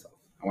to kill myself.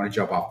 I want to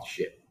jump off the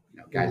ship.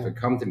 Guys would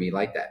come to me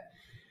like that.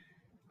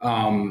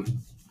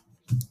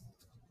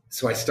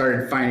 So I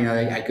started finding out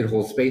I could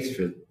hold space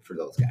for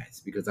those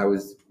guys because I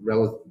was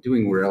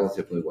doing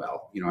relatively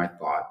well. I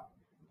thought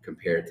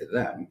compared to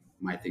them,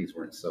 my things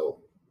weren't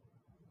so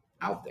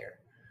out there.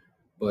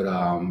 But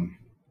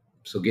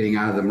so getting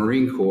out of the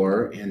Marine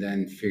Corps and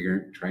then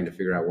trying to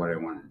figure out what I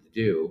wanted to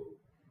do,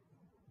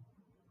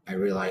 I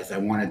realized I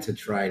wanted to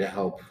try to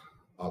help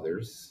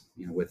others,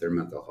 with their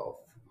mental health.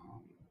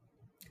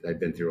 Because I'd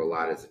been through a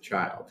lot as a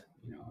child,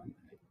 and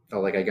I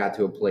felt like I got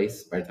to a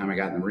place by the time I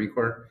got in the Marine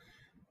Corps,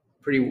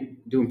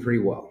 doing pretty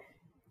well.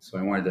 So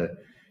I wanted to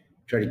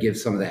try to give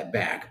some of that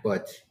back.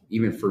 But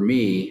even for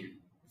me,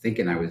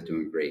 thinking I was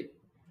doing great,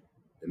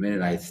 the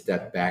minute I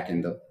stepped back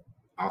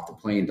off the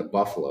plane to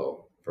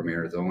Buffalo from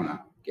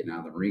Arizona, getting out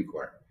of the Marine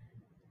Corps,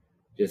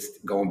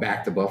 just going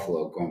back to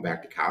Buffalo, going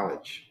back to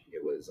college,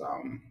 it was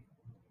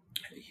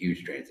a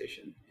huge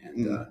transition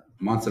and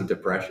months of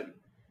depression.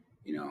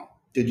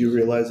 Did you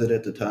realize it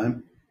at the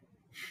time?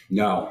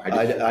 No,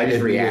 I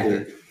just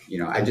reacted.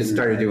 Either. I just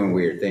started doing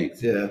weird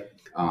things. Yeah.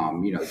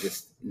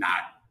 Just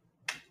not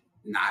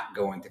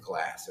going to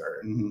class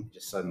or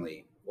just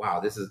suddenly,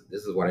 wow, this is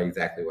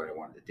exactly what I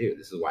wanted to do.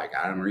 This is why I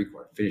got out of the Marine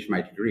Corps, finished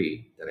my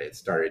degree that I had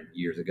started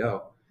years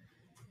ago.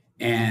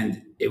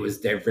 And it was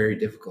very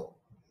difficult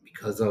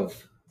because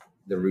of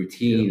the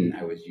routine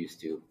I was used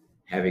to,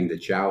 having the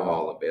chow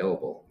hall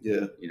available.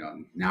 Yeah.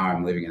 Now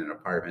I'm living in an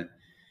apartment,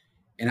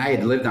 and I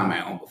had lived on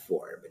my own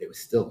before, but it was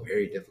still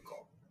very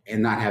difficult,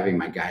 and not having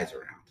my guys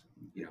around.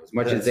 As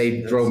much as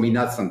they drove me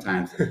nuts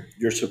sometimes,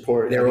 your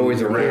support, they're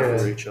always around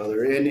for each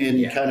other. And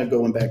kind of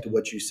going back to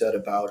what you said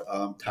about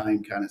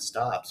time kind of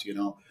stops, it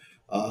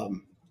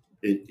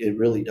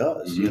really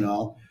does,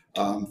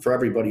 for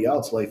everybody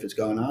else, life has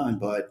gone on,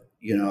 but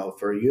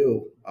for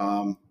you,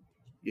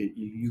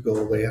 you go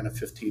away on a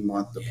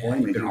 15-month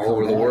deployment. Been all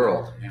over the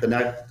world.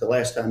 Yeah. The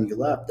last time you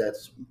left,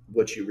 that's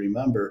what you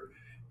remember.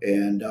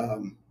 And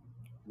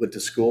with the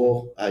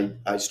school,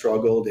 I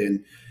struggled,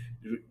 and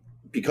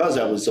because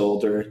I was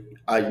older,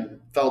 I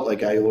felt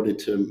like I owed it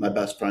to my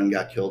best friend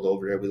got killed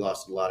over there. We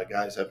lost a lot of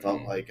guys. I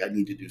felt like I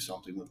need to do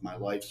something with my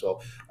life.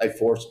 So I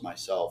forced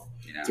myself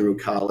through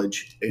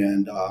college,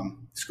 and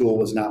school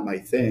was not my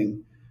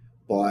thing,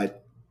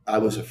 but I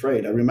was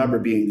afraid. I remember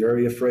being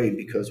very afraid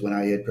because when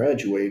I had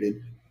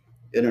graduated,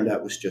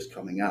 internet was just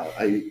coming out.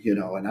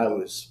 And I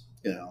was,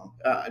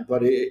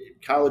 but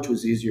college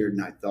was easier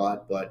than I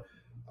thought. But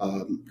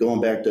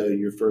going back to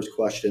your first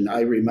question,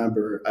 I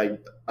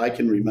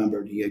can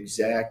remember the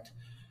exact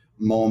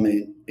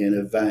moment and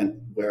event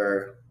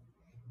where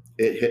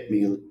it hit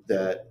me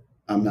that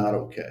I'm not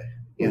okay,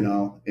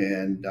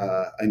 and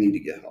I need to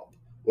get help.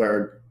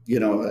 Where,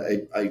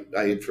 I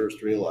had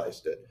first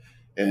realized it.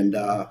 And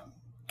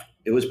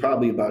it was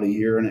probably about a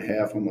year and a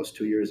half, almost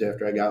 2 years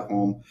after I got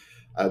home.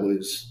 I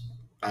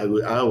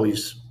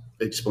always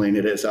explain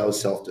it as I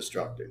was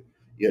self-destructing.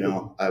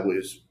 I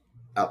was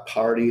out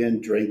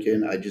partying,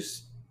 drinking. I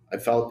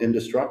felt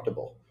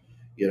indestructible.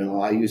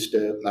 I used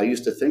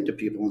to think to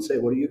people and say,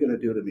 what are you going to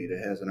do to me that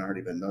hasn't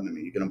already been done to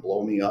me? You're going to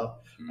blow me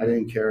up? I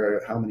didn't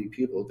care how many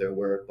people there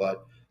were,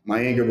 but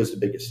my anger was the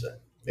biggest thing.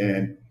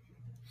 And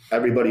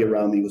everybody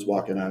around me was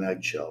walking on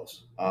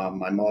eggshells.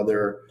 My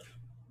mother,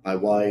 my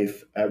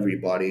wife,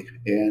 everybody.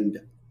 And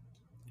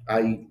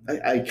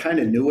I kind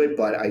of knew it,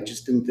 but I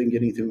just didn't think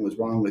anything was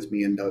wrong with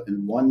me. And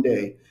one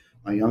day,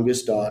 my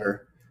youngest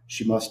daughter,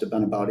 she must have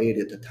been about 8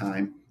 at the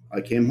time,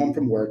 I came home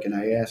from work and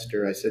I asked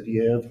her, I said, do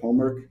you have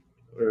homework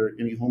or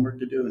any homework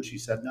to do? And she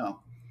said,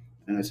 no.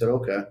 And I said,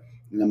 okay.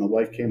 And then my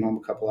wife came home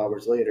a couple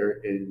hours later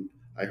and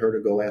I heard her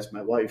go ask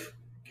my wife,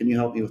 can you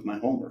help me with my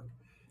homework?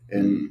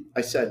 And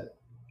I said,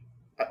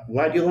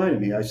 why'd you lie to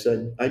me? I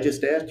said, I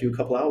just asked you a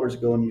couple hours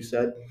ago and you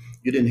said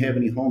you didn't have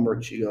any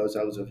homework. She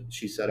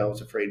said, I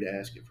was afraid to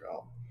ask you for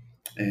help.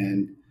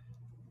 And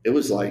it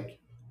was like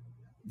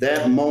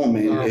that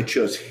moment, it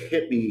just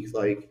hit me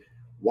like,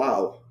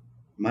 wow,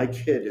 my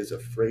kid is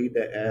afraid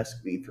to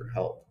ask me for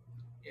help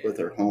with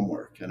her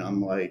homework. And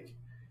I'm like,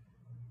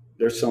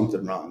 there's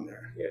something wrong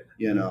there,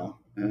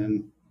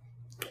 and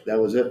that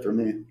was it for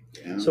me.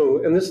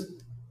 So, and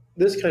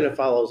this kind of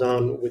follows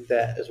on with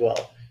that as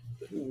well.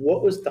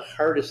 What was the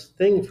hardest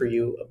thing for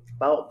you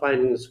about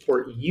finding the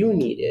support you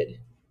needed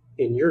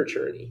in your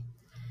journey?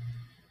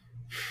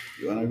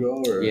 You want to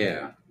go? Or?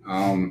 Yeah.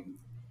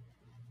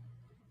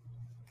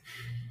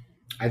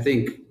 I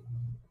think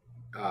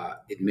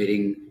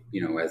admitting,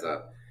 because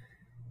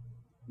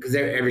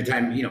every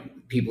time,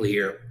 people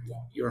hear,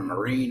 well, you're a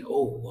Marine,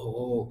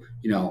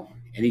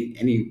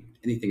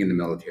 anything in the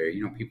military,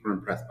 people are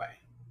impressed by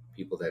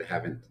people that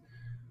haven't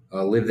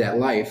lived that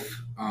life.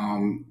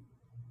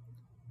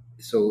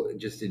 So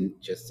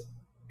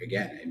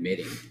again,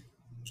 admitting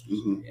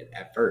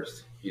at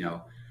first,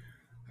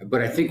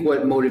 but I think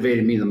what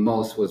motivated me the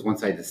most was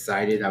once I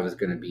decided I was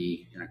going to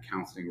be in a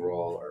counseling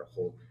role or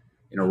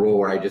in a role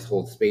where I just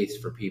hold space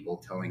for people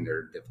telling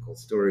their difficult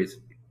stories.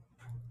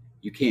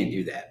 You can't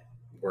do that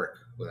work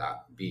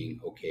without being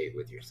okay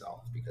with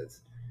yourself,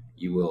 because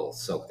you will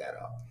soak that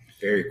up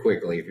very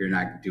quickly if you're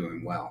not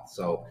doing well.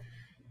 So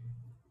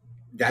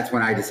that's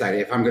when I decided,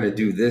 if I'm going to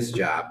do this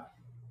job,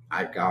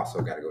 I've also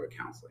got to go to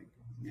counseling.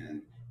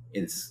 And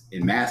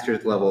in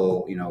master's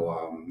level,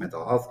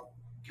 mental health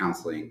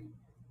counseling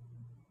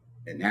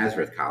at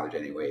Nazareth College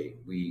anyway,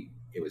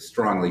 it was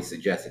strongly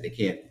suggested, they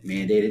can't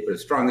mandate it, but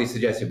it's strongly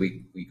suggested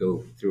we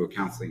go through a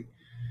counseling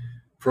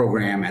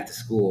program at the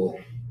school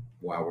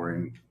while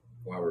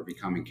we're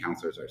becoming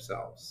counselors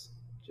ourselves.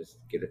 Just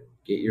get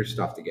your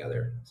stuff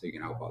together so you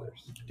can help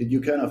others. Did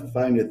you kind of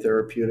find it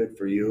therapeutic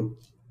for you?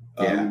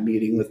 Yeah.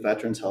 Meeting with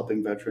veterans,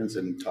 helping veterans,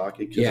 and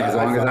talking. Yeah, as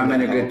long as I'm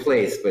in a good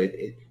place. But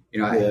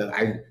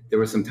there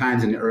were some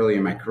times early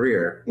in my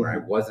career where I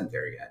wasn't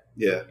there yet.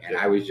 Yeah. And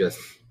I was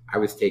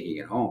taking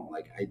it home.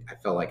 Like I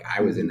felt like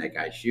I was in that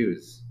guy's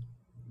shoes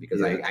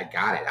because I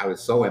got it. I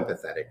was so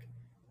empathetic.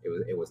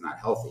 It was not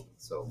healthy.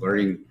 So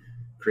learning,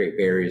 create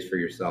barriers for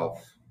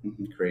yourself,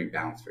 creating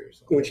balance for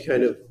yourself. Which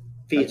kind of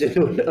feeds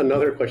into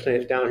another question I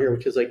have down here,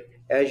 which is like,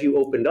 as you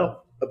opened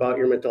up about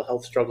your mental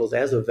health struggles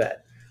as a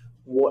vet,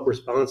 what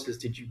responses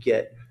did you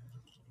get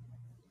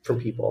from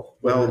people,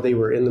 whether they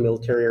were in the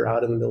military or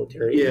out of the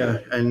military? Yeah,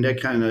 and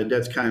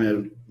that's kind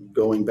of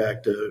going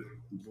back to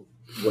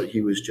what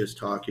he was just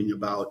talking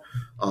about.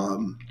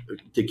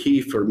 The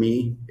key for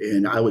me,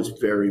 and I was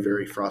very,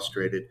 very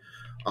frustrated,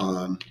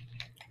 and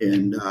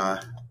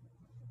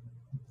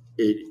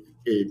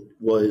it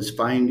was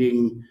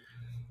finding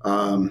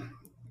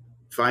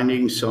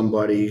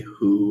somebody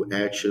who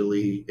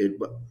actually,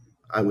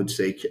 I would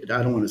say,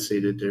 I don't want to say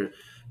that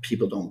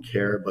people don't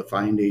care, but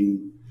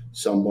finding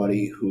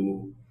somebody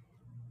who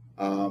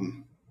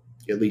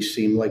at least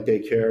seemed like they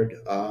cared.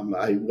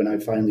 When I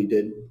finally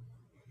did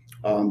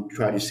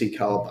try to seek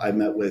help, I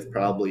met with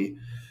probably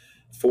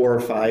 4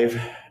 or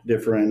 5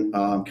 different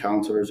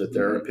counselors, a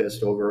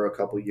therapist over a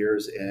couple of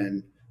years,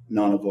 and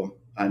none of them.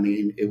 I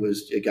mean,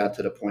 it got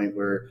to the point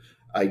where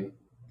I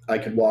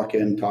could walk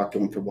in, talk to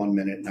them for 1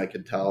 minute, and I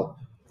could tell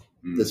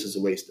this is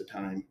a waste of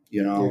time.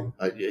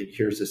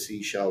 Here's a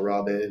seashell,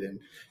 rub it, and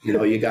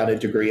you got a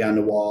degree on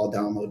the wall,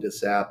 download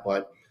this app.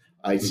 But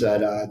I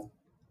said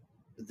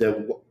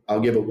I'll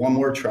give it one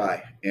more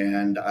try,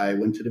 and I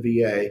went to the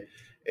VA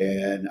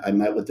and I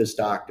met with this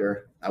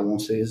doctor. I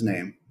won't say his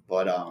name,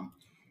 but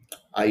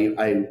I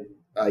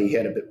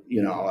had a bit,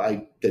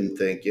 I didn't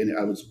think,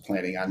 I was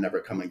planning on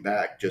never coming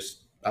back.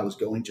 I was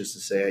going just to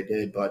say I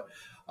did, but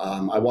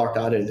I walked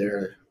out of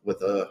there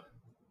with a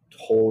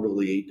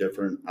totally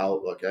different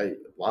outlook. I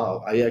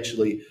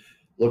actually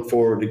look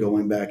forward to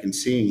going back and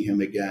seeing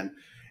him again.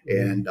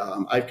 And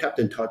I've kept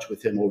in touch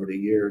with him over the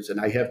years, and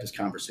I have this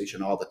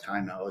conversation all the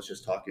time now. I was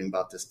just talking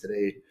about this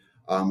today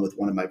with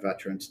one of my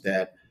veterans,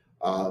 that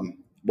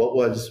what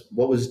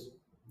was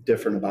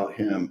different about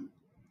him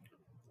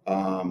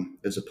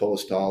as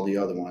opposed to all the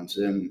other ones.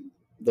 And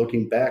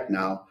looking back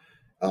now,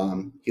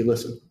 he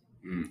listened.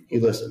 He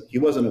listened. He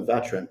wasn't a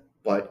veteran,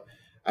 but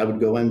I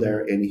would go in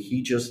there and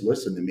he just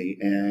listened to me.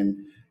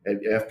 And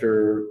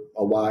after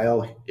a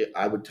while,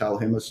 I would tell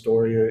him a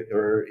story,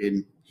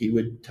 he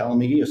would tell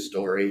me a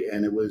story,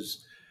 and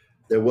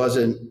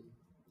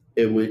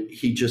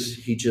he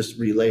just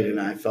related, and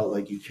I felt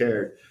like he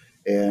cared.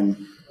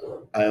 And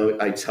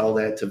I tell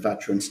that to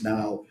veterans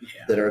now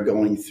that are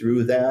going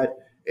through that,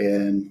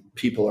 and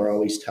people are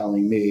always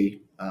telling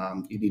me,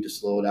 you need to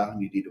slow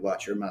down, you need to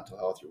watch your mental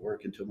health, you're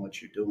working too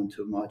much, you're doing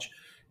too much.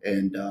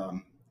 And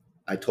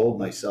I told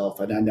myself,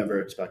 and I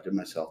never expected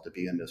myself to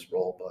be in this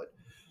role, but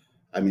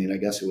I mean, I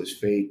guess it was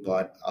fate,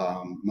 but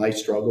my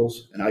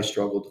struggles, and I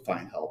struggled to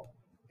find help,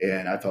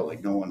 and I felt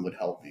like no one would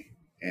help me.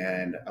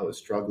 And I was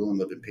struggling,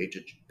 living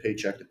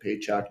paycheck to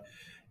paycheck.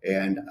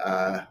 And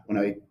when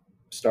I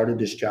started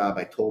this job,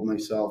 I told my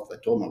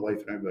wife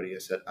and everybody, I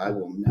said, I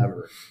will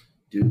never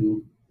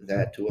do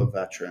that to a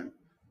veteran,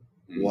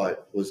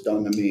 what was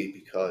done to me,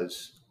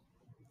 because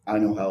I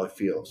know how it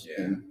feels.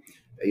 Yeah. And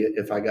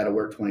if I got to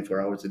work 24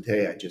 hours a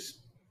day,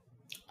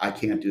 I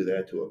can't do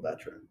that to a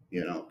veteran,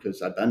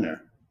 because I've been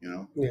there,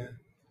 Yeah.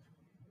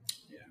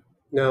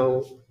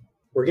 Now,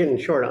 we're getting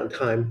short on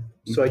time,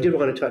 so I did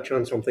want to touch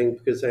on something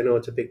because I know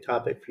it's a big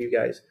topic for you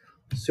guys: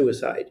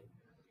 suicide.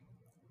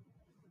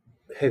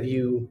 Have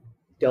you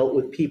dealt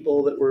with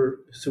people that were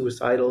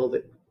suicidal,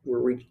 that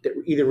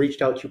either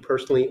reached out to you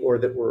personally or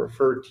that were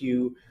referred to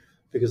you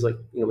because,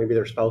 maybe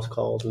their spouse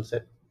called and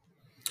said,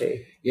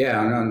 "Hey"?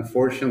 Yeah, and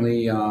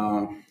unfortunately,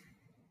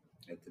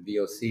 at the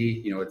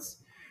VOC,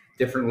 it's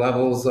different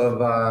levels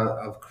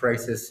of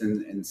crisis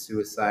and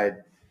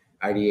suicide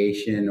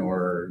ideation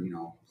or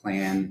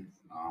plan.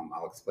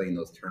 I'll explain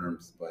those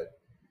terms, but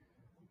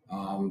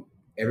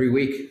every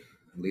week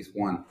at least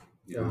one,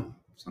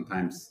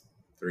 sometimes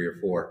 3 or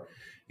 4,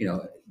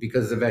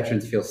 because the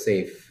veterans feel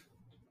safe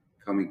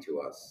coming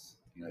to us.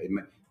 It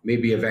may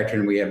be a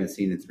veteran we haven't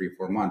seen in 3 or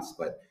 4 months,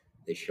 but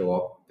they show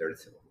up, they're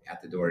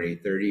at the door at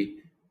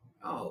 8:30.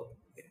 Oh,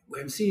 we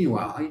haven't seen you in a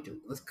while. How you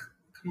doing?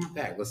 Come on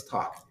back. Let's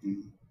talk.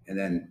 And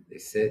then they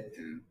sit,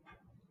 and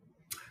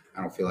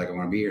I don't feel like I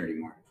want to be here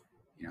anymore.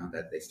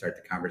 That they start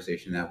the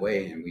conversation that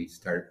way, and we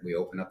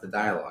open up the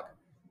dialogue.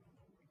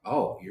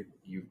 Oh,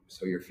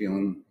 so you're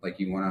feeling like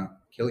you want to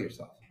kill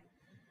yourself.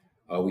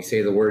 We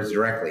say the words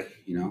directly,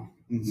 you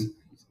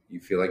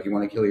feel like you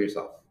want to kill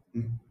yourself.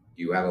 Do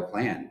you have a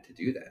plan to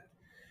do that?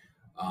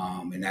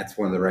 And that's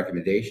one of the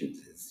recommendations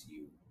is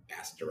you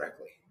ask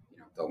directly.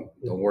 Don't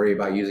worry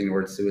about using the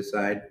word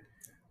suicide.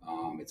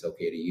 It's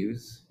okay to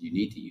use. You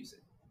need to use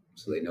it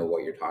so they know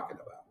what you're talking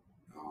about.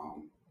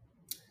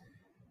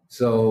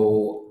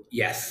 So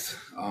yes,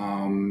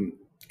 and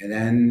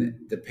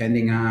then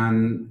depending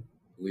on,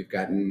 we've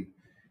got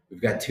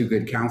 2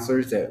 good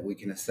counselors that we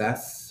can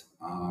assess.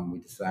 We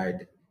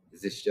decide,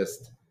 is this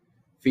just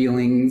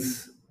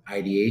feelings,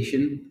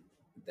 ideation,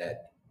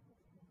 but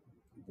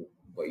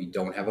you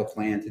don't have a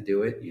plan to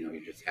do it. You're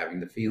just having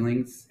the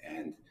feelings,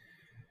 and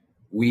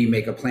we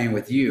make a plan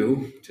with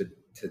you to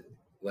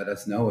let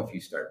us know if you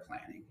start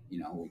planning.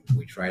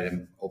 We try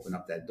to open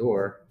up that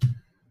door.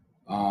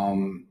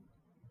 And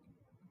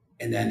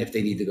then if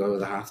they need to go to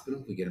the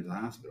hospital, we get them to the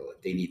hospital.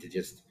 If they need to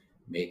just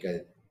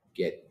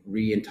get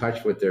in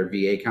touch with their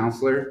VA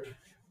counselor,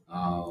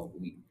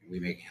 we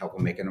help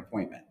them make an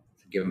appointment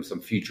to give them some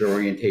future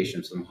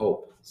orientation, some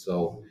hope.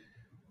 So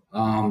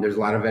there's a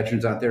lot of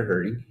veterans out there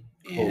hurting,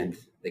 and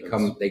they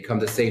come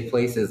to safe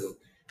places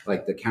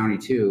like the county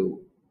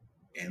too,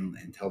 and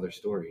tell their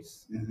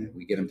stories. And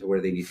we get them to where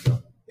they need to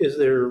go. Is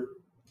there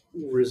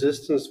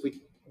resistance?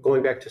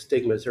 Going back to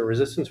stigma, is there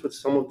resistance with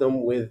some of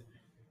them with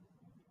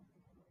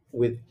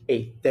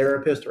a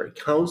therapist or a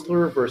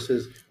counselor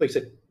versus, like I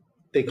said,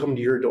 they come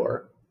to your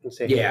door and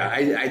say, yeah,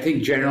 I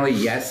think generally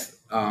yes,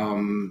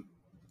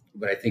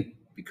 but I think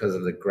because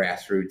of the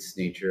grassroots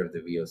nature of the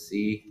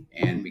VOC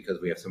and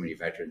because we have so many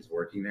veterans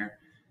working there,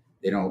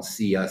 they don't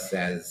see us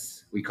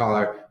as, we call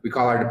our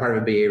Department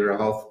of Behavioral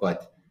Health,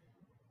 but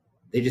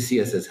they just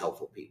see us as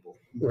helpful people.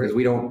 Because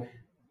we don't,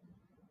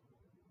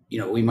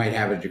 we might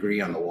have a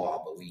degree on the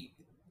wall, but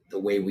the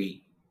way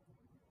we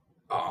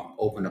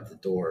open up the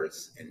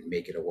doors and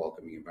make it a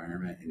welcoming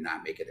environment and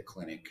not make it a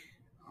clinic,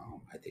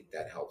 I think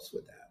that helps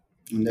with that.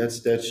 And that's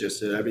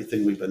just it.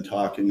 Everything we've been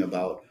talking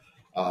about,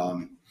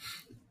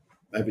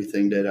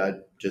 everything that I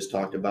just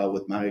talked about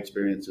with my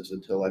experiences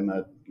until I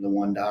met the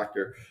one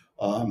doctor.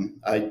 I'm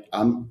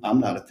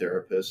not a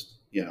therapist.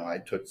 I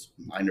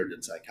minored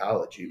in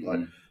psychology,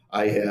 but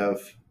I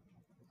have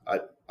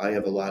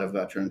a lot of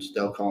veterans.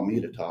 They'll call me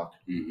to talk,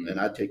 and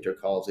I take their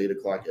calls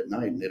 8:00 at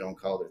night, and they don't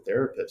call their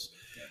therapist.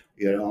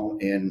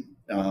 And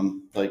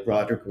like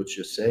Roderick was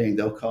just saying,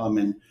 they'll come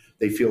and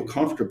they feel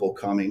comfortable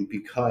coming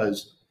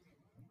because,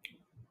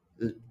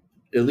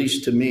 at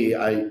least to me,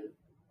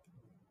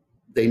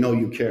 they know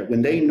you care.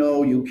 When they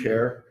know you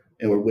care,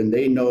 or when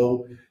they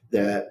know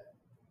that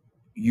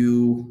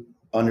you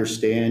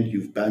understand,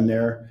 you've been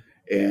there,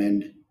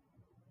 and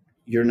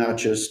you're not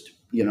just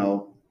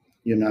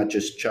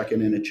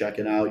checking in and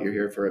checking out. You're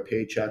here for a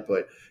paycheck,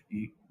 but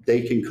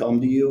they can come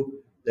to you.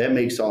 That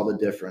makes all the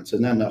difference.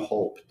 And then the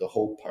hope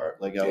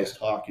part, like I was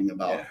talking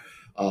about.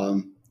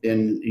 Yeah.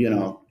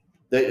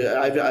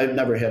 I've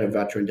never had a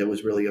veteran that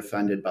was really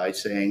offended by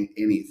saying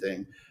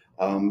anything,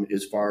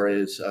 as far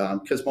as,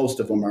 because most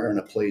of them are in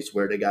a place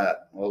where they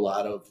got a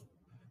lot of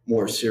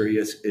more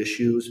serious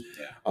issues.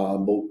 Yeah.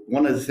 But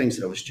one of the things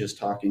that I was just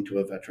talking to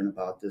a veteran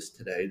about this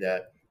today,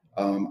 that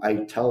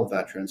I tell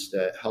veterans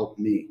that help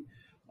me,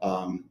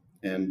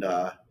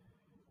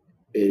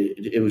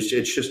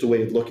 it's just a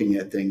way of looking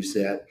at things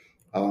that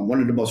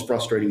one of the most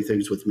frustrating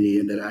things with me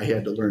and that I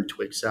had to learn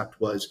to accept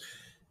was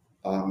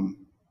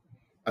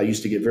I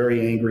used to get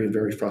very angry and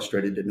very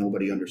frustrated that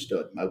nobody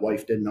understood. My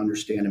wife didn't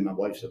understand, and my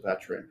wife's a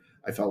veteran.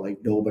 I felt like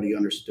nobody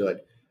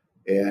understood.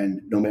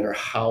 And no matter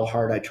how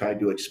hard I tried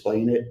to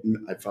explain it,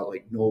 I felt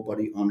like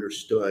nobody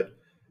understood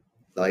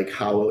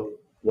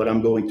what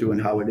I'm going through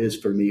and how it is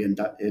for me. And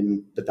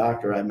the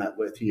doctor I met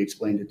with, he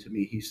explained it to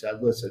me. He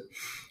said, listen,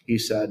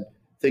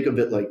 think of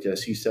it like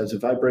this. He says,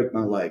 if I break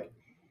my leg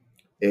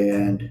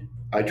and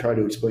I try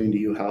to explain to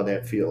you how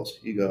that feels,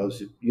 he goes,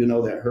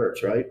 that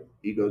hurts, right?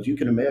 He goes, you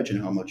can imagine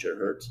how much it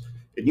hurts.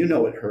 And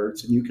it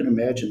hurts, and you can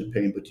imagine the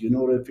pain, but do you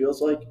know what it feels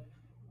like?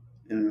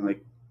 And I'm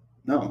like,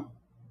 no,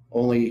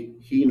 only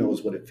he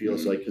knows what it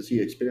feels like because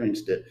he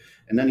experienced it.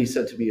 And then he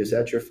said to me, is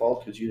that your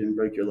fault because you didn't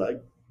break your leg?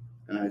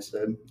 And I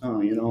said, oh,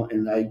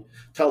 and I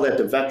tell that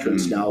to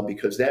veterans now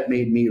because that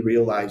made me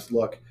realize,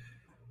 look,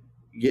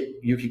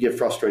 you could get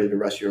frustrated the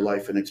rest of your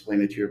life and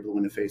explain it to your blue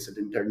in the face.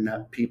 And they're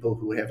not, people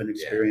who haven't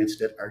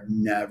experienced it are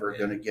never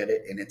going to get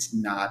it, and it's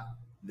not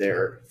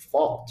their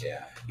fault.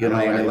 Yeah,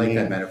 I like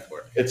that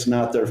metaphor. It's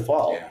not their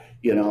fault.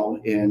 Yeah.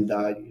 And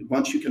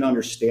once you can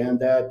understand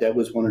that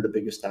was one of the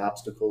biggest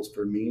obstacles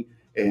for me.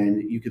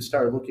 And you could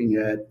start looking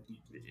at,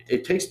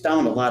 it takes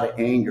down a lot of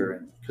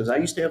anger, because I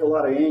used to have a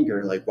lot of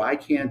anger. Like, why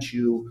can't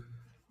you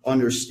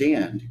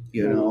understand?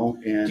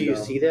 And do you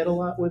see that a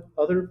lot with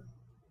other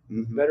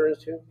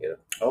veterans too?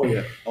 Oh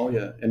yeah.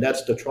 And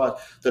that's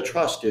the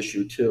trust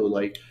issue too.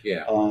 Like,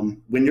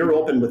 when you're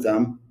open with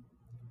them,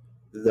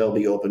 they'll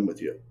be open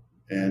with you.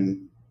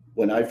 And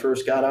when I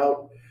first got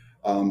out,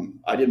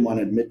 I didn't want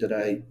to admit that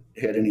I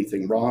had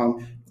anything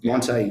wrong.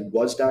 Once I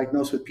was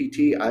diagnosed with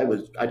PT, I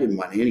didn't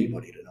want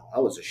anybody to know. I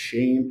was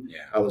ashamed.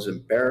 Yeah. I was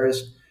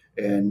embarrassed.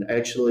 And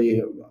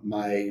actually,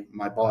 my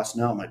boss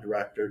now, my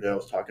director that I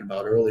was talking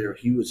about earlier,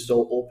 he was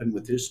so open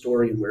with his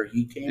story and where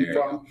he came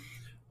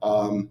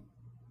from,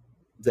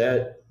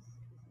 that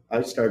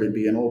I started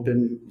being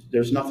open.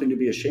 There's nothing to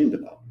be ashamed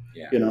about.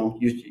 Yeah. You know,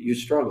 you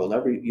struggled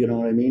you know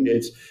what I mean?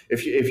 It's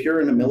if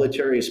you're in the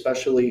military,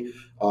 especially,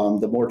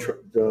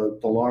 the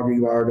longer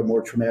you are, the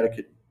more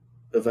traumatic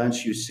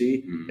events you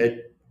see.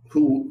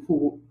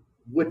 Who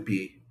would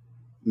be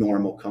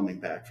normal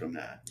coming back from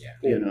that? Yeah.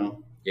 You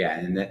know. Yeah,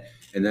 and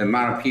the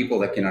amount of people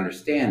that can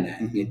understand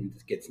that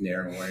it gets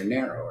narrower and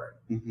narrower.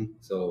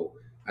 So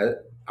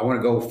I want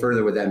to go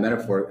further with that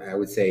metaphor. I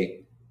would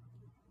say,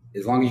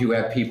 as long as you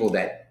have people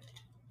that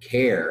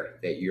care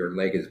that your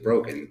leg is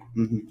broken,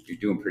 you're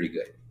doing pretty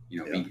good.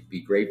 You know,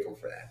 be grateful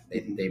for that.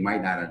 They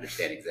might not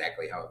understand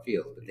exactly how it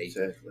feels, but they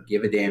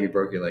give a damn you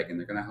broke your leg, and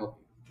they're going to help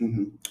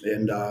you.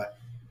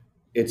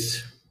 And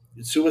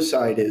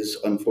suicide is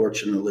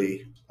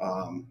unfortunately,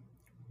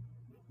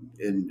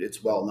 and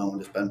it's well known,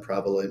 it's been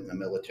prevalent in the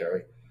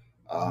military.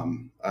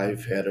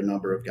 I've had a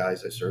number of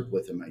guys I served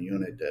with in my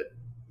unit that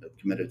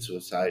committed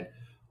suicide.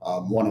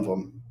 One of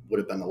them would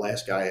have been the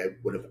last guy I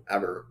would have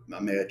ever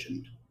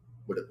imagined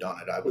would have done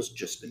it. I was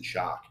just in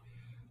shock.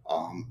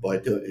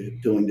 But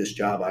doing this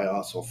job, I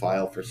also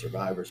file for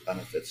survivors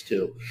benefits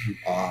too.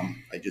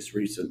 I just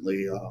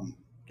recently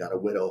got a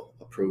widow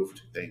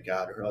approved. Thank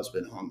God, her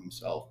husband hung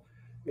himself,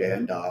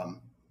 and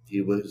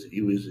he was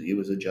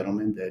a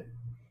gentleman that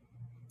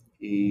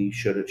he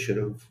should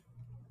have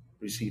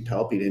received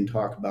help. He didn't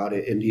talk about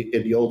it, and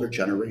the older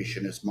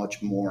generation is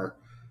much more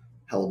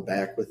held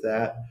back with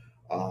that.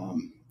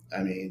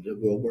 I mean, the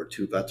World War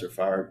II vets are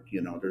far,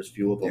 you know, there's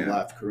few of them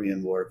left,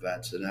 Korean War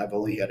vets, and I've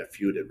only had a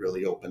few that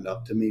really opened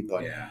up to me,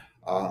 but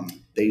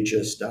they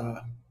just,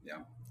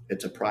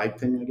 it's a pride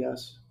thing, I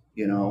guess,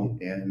 you know,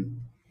 and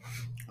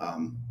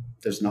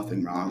there's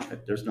nothing wrong.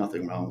 There's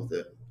nothing wrong with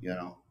it, you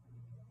know.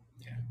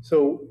 Yeah.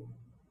 So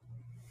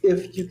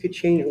if you could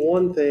change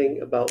one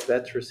thing about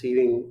vets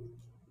receiving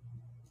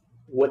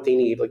what they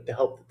need, like the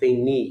help that they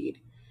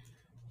need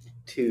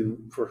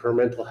for her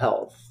mental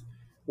health,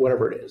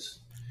 whatever it is,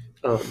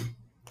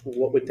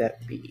 what would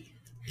that be?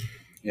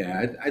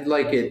 Yeah, I'd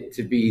like it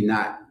to be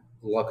not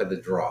luck of the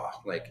draw,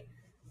 like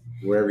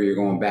wherever you're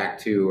going back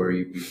to, or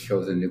you've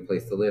chosen a new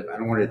place to live. I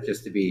don't want it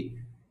just to be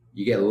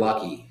you get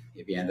lucky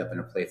if you end up in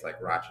a place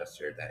like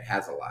Rochester that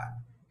has a lot,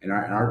 and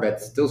our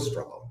vets still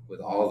struggle with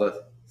all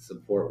the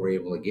support we're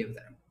able to give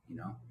them, you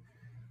know.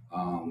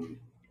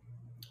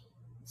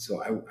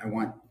 So I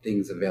want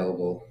things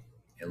available,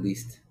 at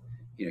least,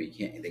 you know,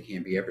 they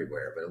can't be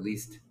everywhere, but at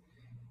least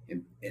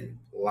in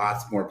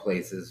lots more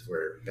places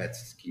where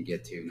vets can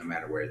get to no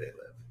matter where they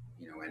live,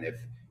 you know. And if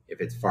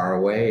it's far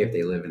away, if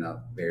they live in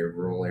a very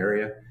rural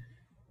area,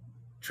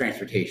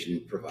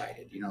 transportation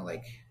provided, you know,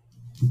 like,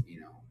 you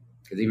know,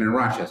 because even in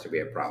Rochester we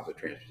have problems with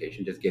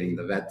transportation, just getting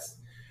the vets,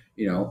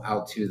 you know,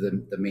 out to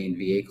the main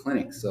VA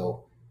clinic.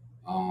 So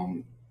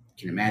you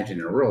can imagine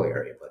in a rural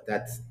area, but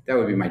that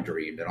would be my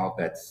dream, that all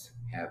vets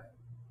have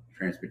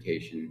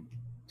transportation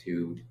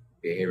to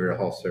behavioral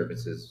health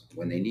services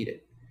when they need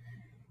it.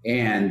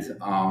 And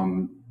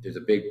there's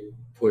a big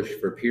push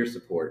for peer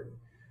support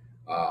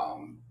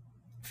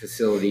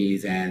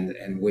facilities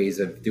and ways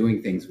of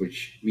doing things,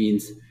 which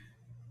means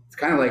it's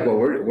kind of like, well,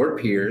 we're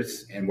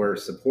peers and we're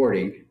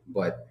supporting,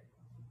 but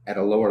at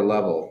a lower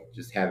level,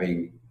 just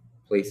having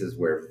places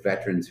where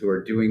veterans who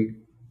are doing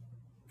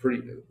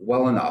pretty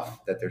well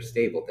enough that they're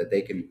stable, that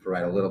they can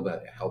provide a little bit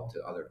of help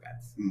to other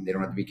vets. They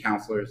don't have to be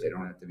counselors. They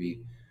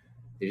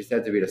just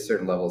have to be at a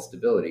certain level of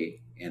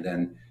stability, and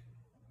then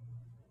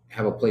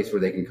have a place where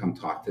they can come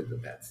talk to the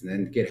vets and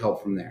then get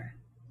help from there.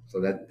 So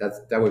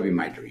that would be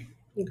my dream.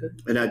 Okay.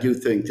 And I do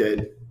think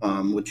that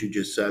what you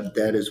just said,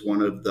 that is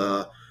one of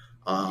the,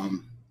 how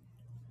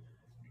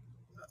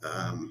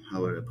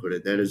would I put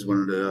it? That is one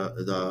of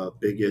the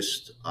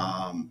biggest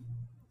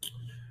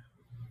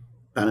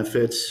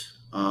benefits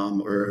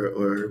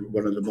or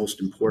one of the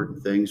most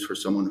important things for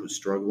someone who's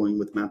struggling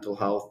with mental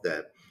health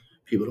that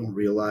people don't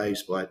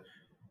realize. But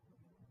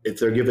if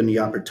they're given the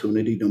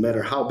opportunity, no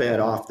matter how bad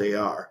off they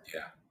are,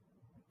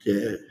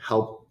 to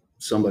help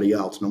somebody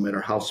else, no matter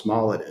how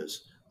small it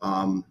is,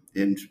 and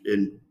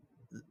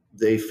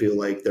they feel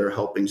like they're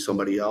helping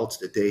somebody else,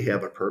 that they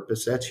have a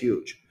purpose, that's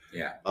huge.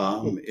 Yeah.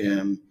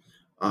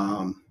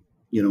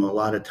 You know, a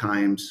lot of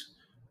times,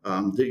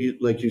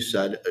 like you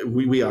said,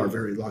 we are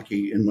very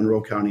lucky in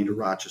Monroe County, the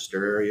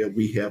Rochester area.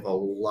 We have a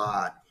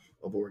lot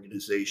of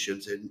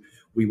organizations and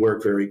we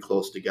work very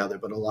close together,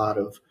 but a lot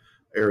of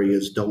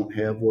areas don't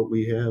have what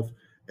we have.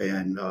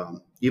 And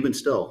even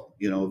still,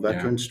 you know,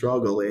 veterans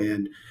struggle,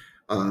 and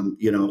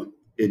you know,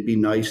 it'd be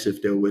nice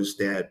if there was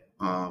that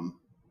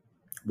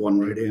one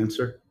right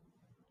answer,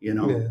 you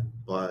know,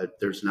 but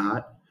there's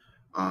not.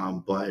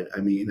 But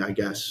I mean, I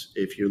guess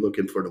if you're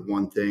looking for the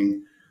one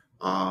thing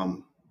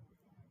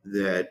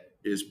that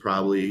is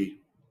probably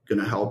going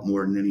to help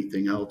more than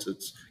anything else,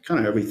 it's kind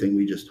of everything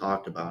we just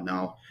talked about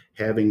now,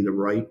 having the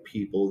right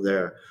people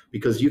there,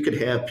 because you could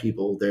have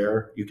people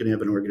there, you can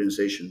have an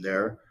organization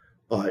there,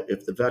 but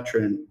if the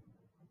veteran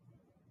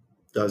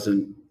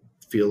doesn't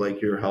feel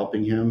like you're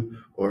helping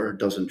him or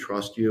doesn't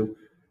trust you,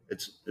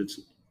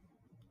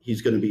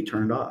 he's going to be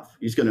turned off.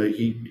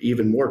 He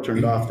even more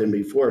turned off than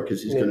before,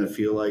 because he's going to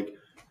feel like,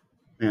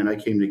 man, I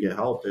came to get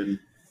help and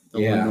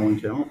no one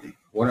can help me.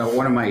 One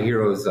of my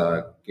heroes,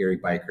 Gary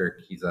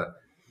Bykirk, he's a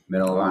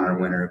Medal of Honor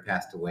winner who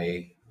passed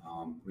away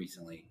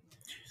recently.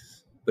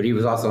 But he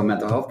was also a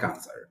mental health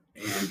counselor,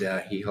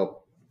 and he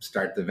helped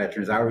start the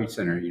Veterans Outreach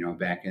Center,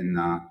 back in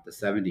the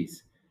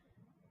 70s.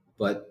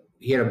 But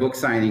he had a book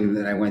signing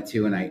that I went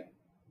to, and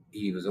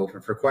he was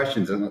open for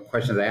questions. And the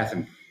questions I asked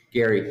him,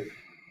 Gary,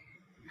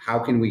 how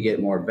can we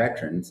get more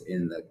veterans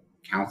in the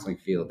counseling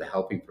field, the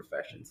helping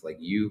professions like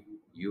you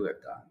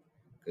have done?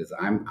 Because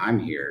I'm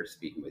here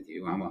speaking with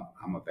you. I'm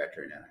a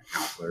veteran and a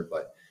counselor,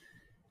 but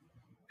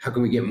how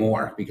can we get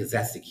more? Because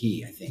that's the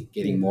key, I think,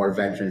 getting more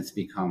veterans to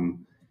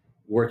become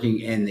working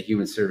in the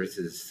human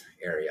services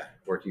area,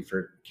 working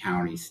for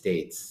counties,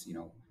 states,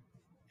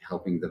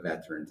 helping the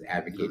veterans,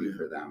 advocating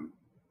for them,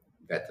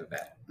 vet to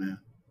vet. Yeah.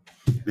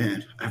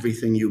 Man,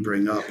 everything you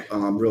bring up,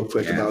 real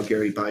quick about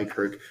Gary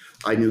Bykirk.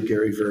 I knew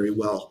Gary very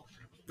well.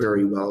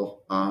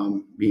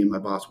 Me and my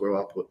boss were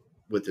up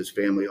with his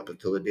family up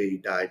until the day he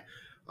died.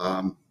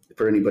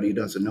 For anybody who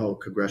doesn't know,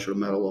 Congressional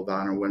Medal of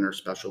Honor winner,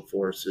 Special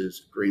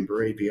Forces, Green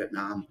Beret,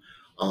 Vietnam.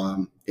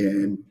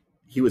 And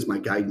he was my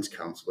guidance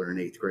counselor in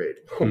 8th grade.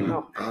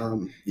 Oh,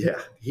 wow.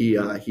 He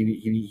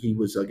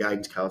was a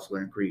guidance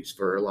counselor in Greece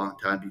for a long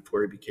time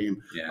before he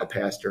became a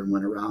pastor and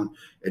went around.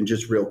 And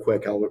just real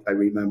quick, I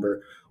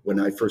remember when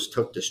I first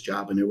took this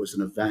job, and there was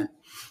an event,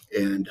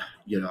 and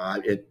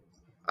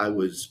I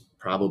was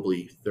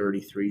probably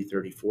 33,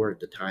 34 at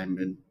the time,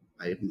 and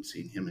I hadn't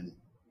seen him in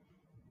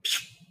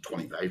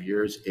 25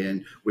 years.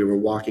 And we were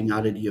walking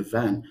out of the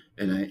event,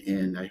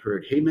 and I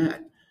heard, "Hey,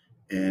 Matt,"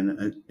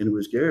 and it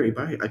was Gary.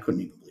 I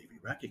couldn't even believe he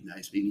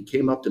recognized me. And he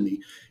came up to me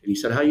and he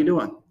said, "How you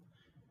doing?"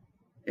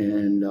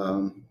 And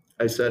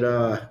I said,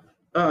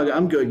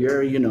 "I'm good,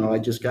 Gary. I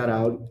just got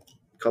out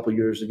a couple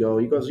years ago."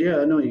 He goes, "Yeah,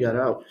 I know you got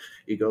out."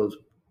 He goes,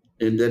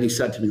 and then he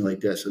said to me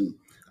like this, and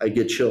I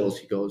get chills.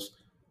 He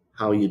goes,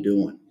 "How you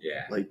doing?"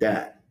 Yeah. Like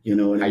that. You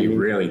know what I mean? How you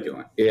really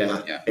doing?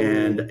 Yeah.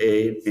 And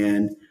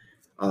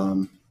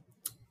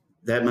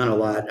that meant a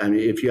lot. I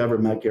mean, if you ever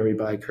met Gary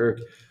Bykirk,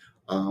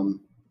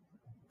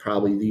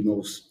 probably the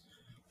most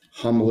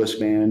humblest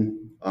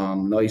man,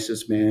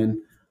 nicest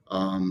man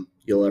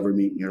you'll ever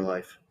meet in your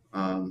life.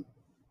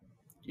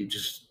 He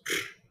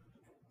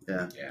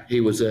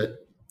was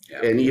it.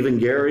 Yeah. And even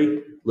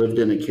Gary lived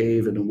in a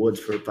cave in the woods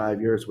for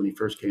 5 years when he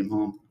first came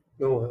home.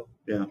 Oh, wow.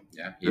 Yeah.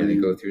 Yeah. He had to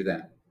go through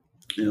that.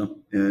 Yeah.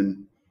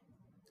 And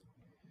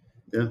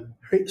yeah. All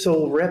right, so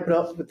we'll wrap it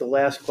up with the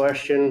last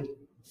question.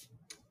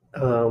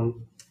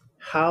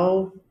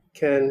 How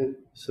can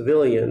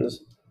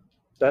civilians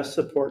best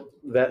support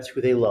vets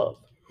who they love,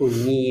 who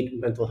need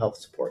mental health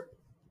support?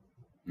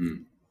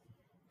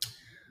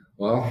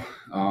 Well,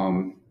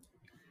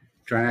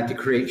 try not to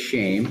create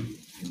shame,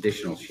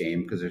 additional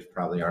shame, because there's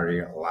probably already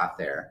a lot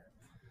there.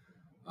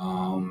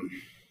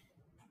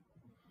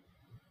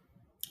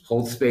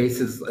 Hold space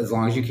as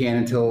long as you can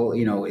until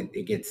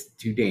it gets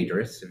too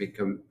dangerous. If it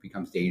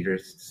becomes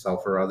dangerous to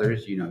self or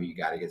others, you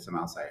got to get some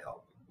outside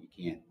help. You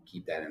can't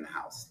keep that in the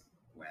house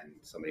when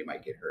somebody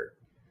might get hurt.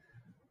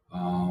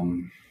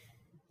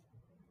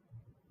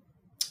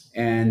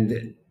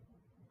 And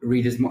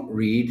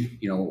read,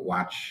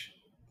 watch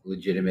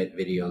legitimate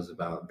videos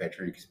about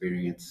veteran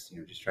experience.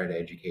 Just try to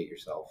educate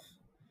yourself,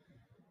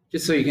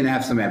 just so you can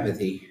have some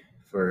empathy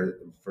for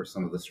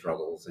some of the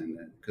struggles, and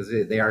because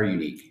they are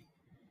unique.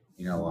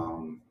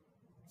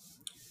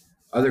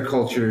 Other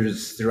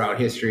cultures throughout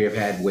history have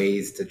had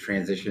ways to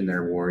transition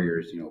their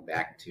warriors,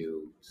 back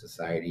to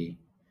society.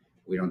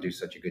 We don't do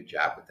such a good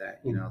job with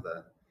that.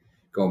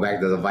 Going back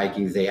to the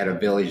Vikings, they had a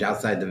village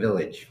outside the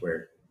village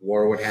where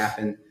war would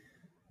happen.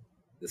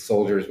 The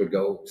soldiers would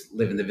go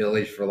live in the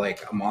village for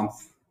like a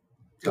month,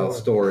 tell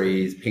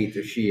stories, paint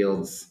their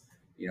shields,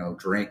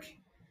 drink.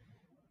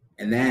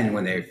 And then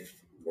when they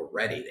were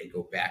ready, they'd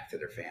go back to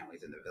their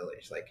families in the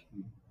village. Like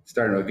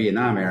starting with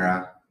Vietnam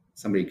era,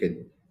 somebody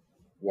could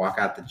walk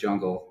out the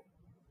jungle,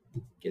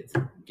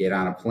 get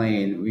on a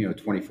plane,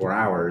 24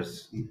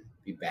 hours,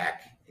 be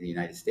back in the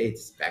United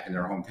States, back in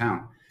their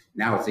hometown.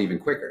 Now it's even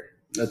quicker.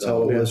 That's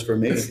how it was for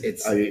me.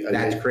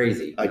 That's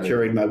crazy. I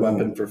carried my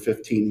weapon for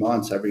 15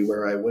 months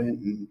everywhere I went,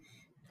 and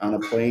on a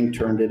plane,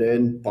 turned it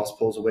in, bus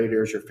pulls away,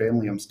 there's your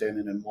family. I'm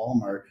standing in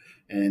Walmart.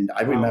 And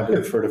I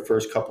remember for the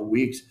first couple of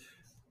weeks,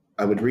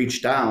 I would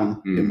reach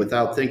down and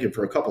without thinking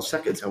for a couple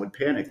seconds, I would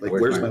panic. Like,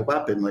 where's my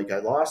weapon? Like I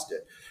lost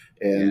it.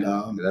 And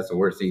that's the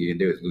worst thing you can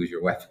do is lose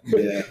your weapon.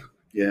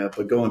 Yeah.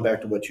 But going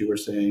back to what you were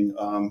saying,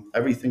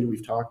 everything that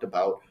we've talked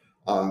about,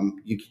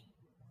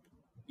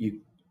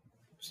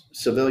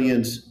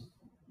 civilians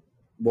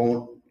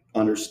won't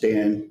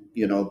understand,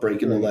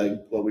 breaking the leg,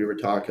 what we were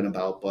talking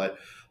about, but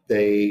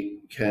they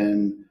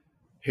can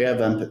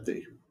have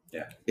empathy.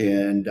 Yeah.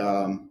 And,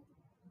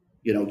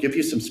 give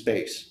you some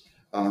space.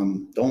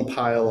 Don't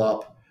pile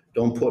up.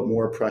 Don't put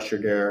more pressure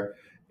there.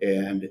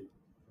 And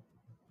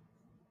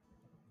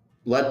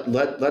let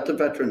the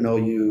veteran know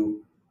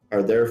you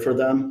are there for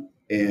them.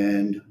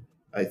 And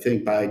I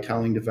think by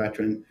telling the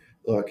veteran,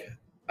 look,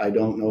 I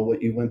don't know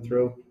what you went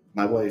through.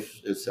 My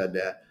wife has said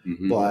that,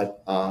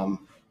 but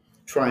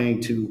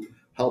trying to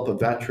help a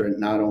veteran,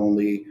 not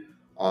only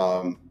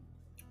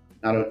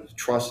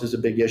trust is a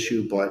big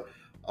issue, but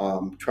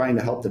trying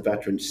to help the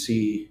veteran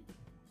see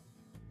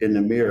in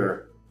the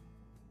mirror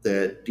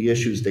that the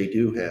issues they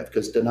do have,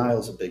 because denial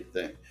is a big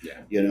thing,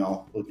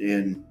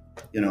 and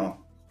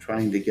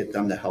trying to get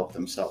them to help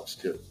themselves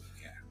too.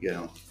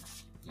 Yeah,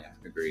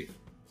 agreed.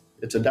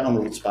 It's a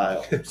downward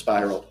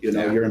spiral.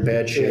 You're in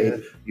bad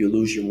shape, you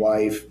lose your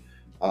wife,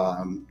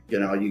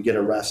 you get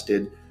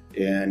arrested,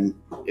 and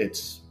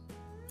it's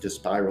just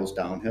spirals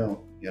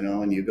downhill,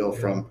 and you go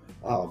from,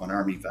 wow, I'm an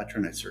Army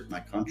veteran, I served my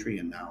country,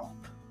 and now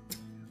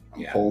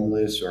I'm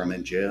homeless or I'm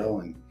in jail.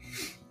 And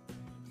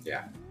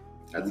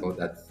that's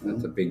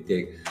a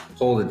big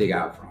hole to dig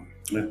out from.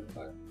 Yeah.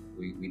 But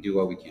we do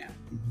what we can.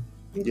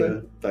 Yeah,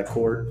 vet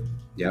court.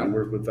 Yeah, I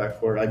work with vet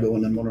court. I go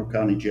in the Monroe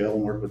County Jail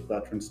and work with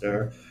veterans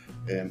there,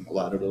 and a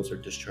lot of those are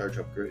discharge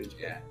upgrades.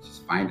 Yeah,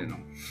 just finding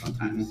them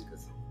sometimes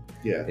because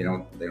Yeah. they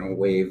don't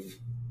wave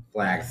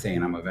flags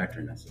saying I'm a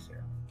veteran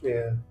necessarily.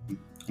 Yeah. And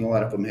a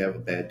lot of them have a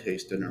bad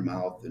taste in their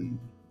mouth and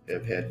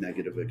have had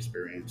negative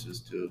experiences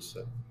too.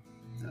 So,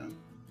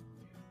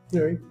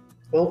 All right.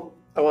 Well,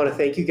 I want to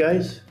thank you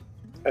guys.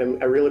 I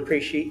really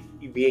appreciate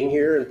you being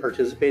here and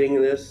participating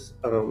in this.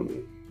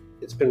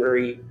 It's been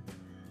very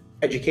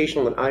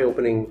educational and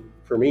eye-opening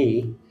for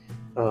me,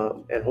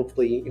 and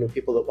hopefully,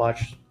 people that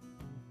watch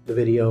the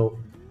video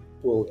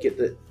will get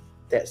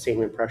that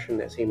same impression,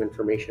 that same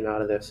information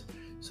out of this.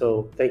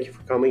 So, thank you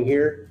for coming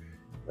here.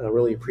 I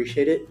really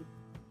appreciate it,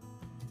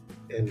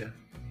 and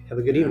have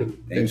a good evening.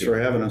 Thanks for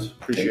having us.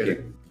 Appreciate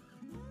it.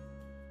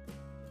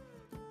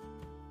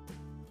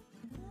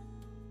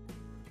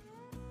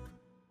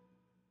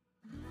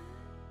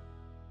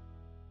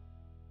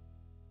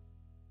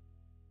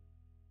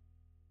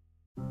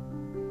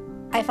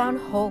 I found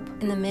hope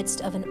in the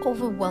midst of an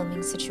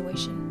overwhelming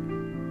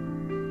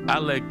situation. I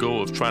let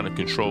go of trying to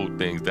control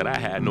things that I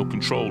had no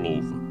control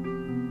over,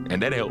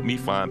 and that helped me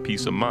find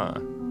peace of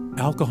mind.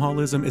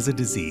 Alcoholism is a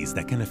disease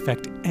that can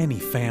affect any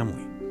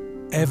family.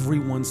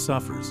 Everyone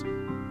suffers,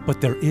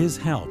 but there is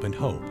help and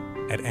hope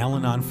at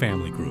Al-Anon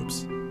Family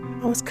Groups.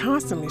 I was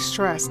constantly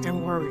stressed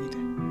and worried.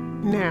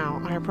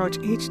 Now I approach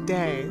each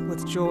day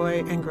with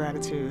joy and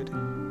gratitude.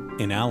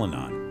 In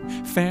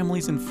Al-Anon,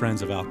 families and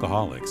friends of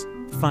alcoholics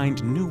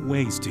find new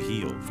ways to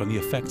heal from the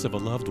effects of a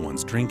loved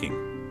one's drinking.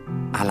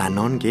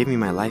 Al-Anon gave me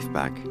my life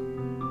back.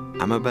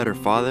 I'm a better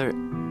father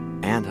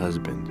and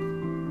husband.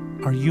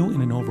 Are you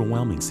in an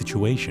overwhelming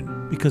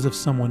situation because of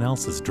someone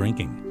else's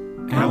drinking?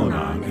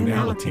 Al-Anon and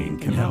Alateen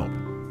can help.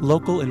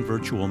 Local and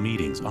virtual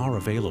meetings are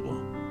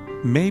available.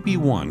 Maybe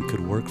one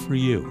could work for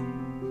you.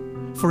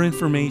 For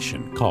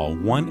information, call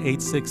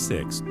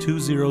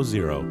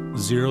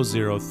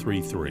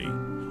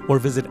 1-866-200-0033 or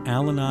visit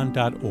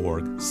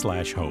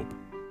alanon.org/hope.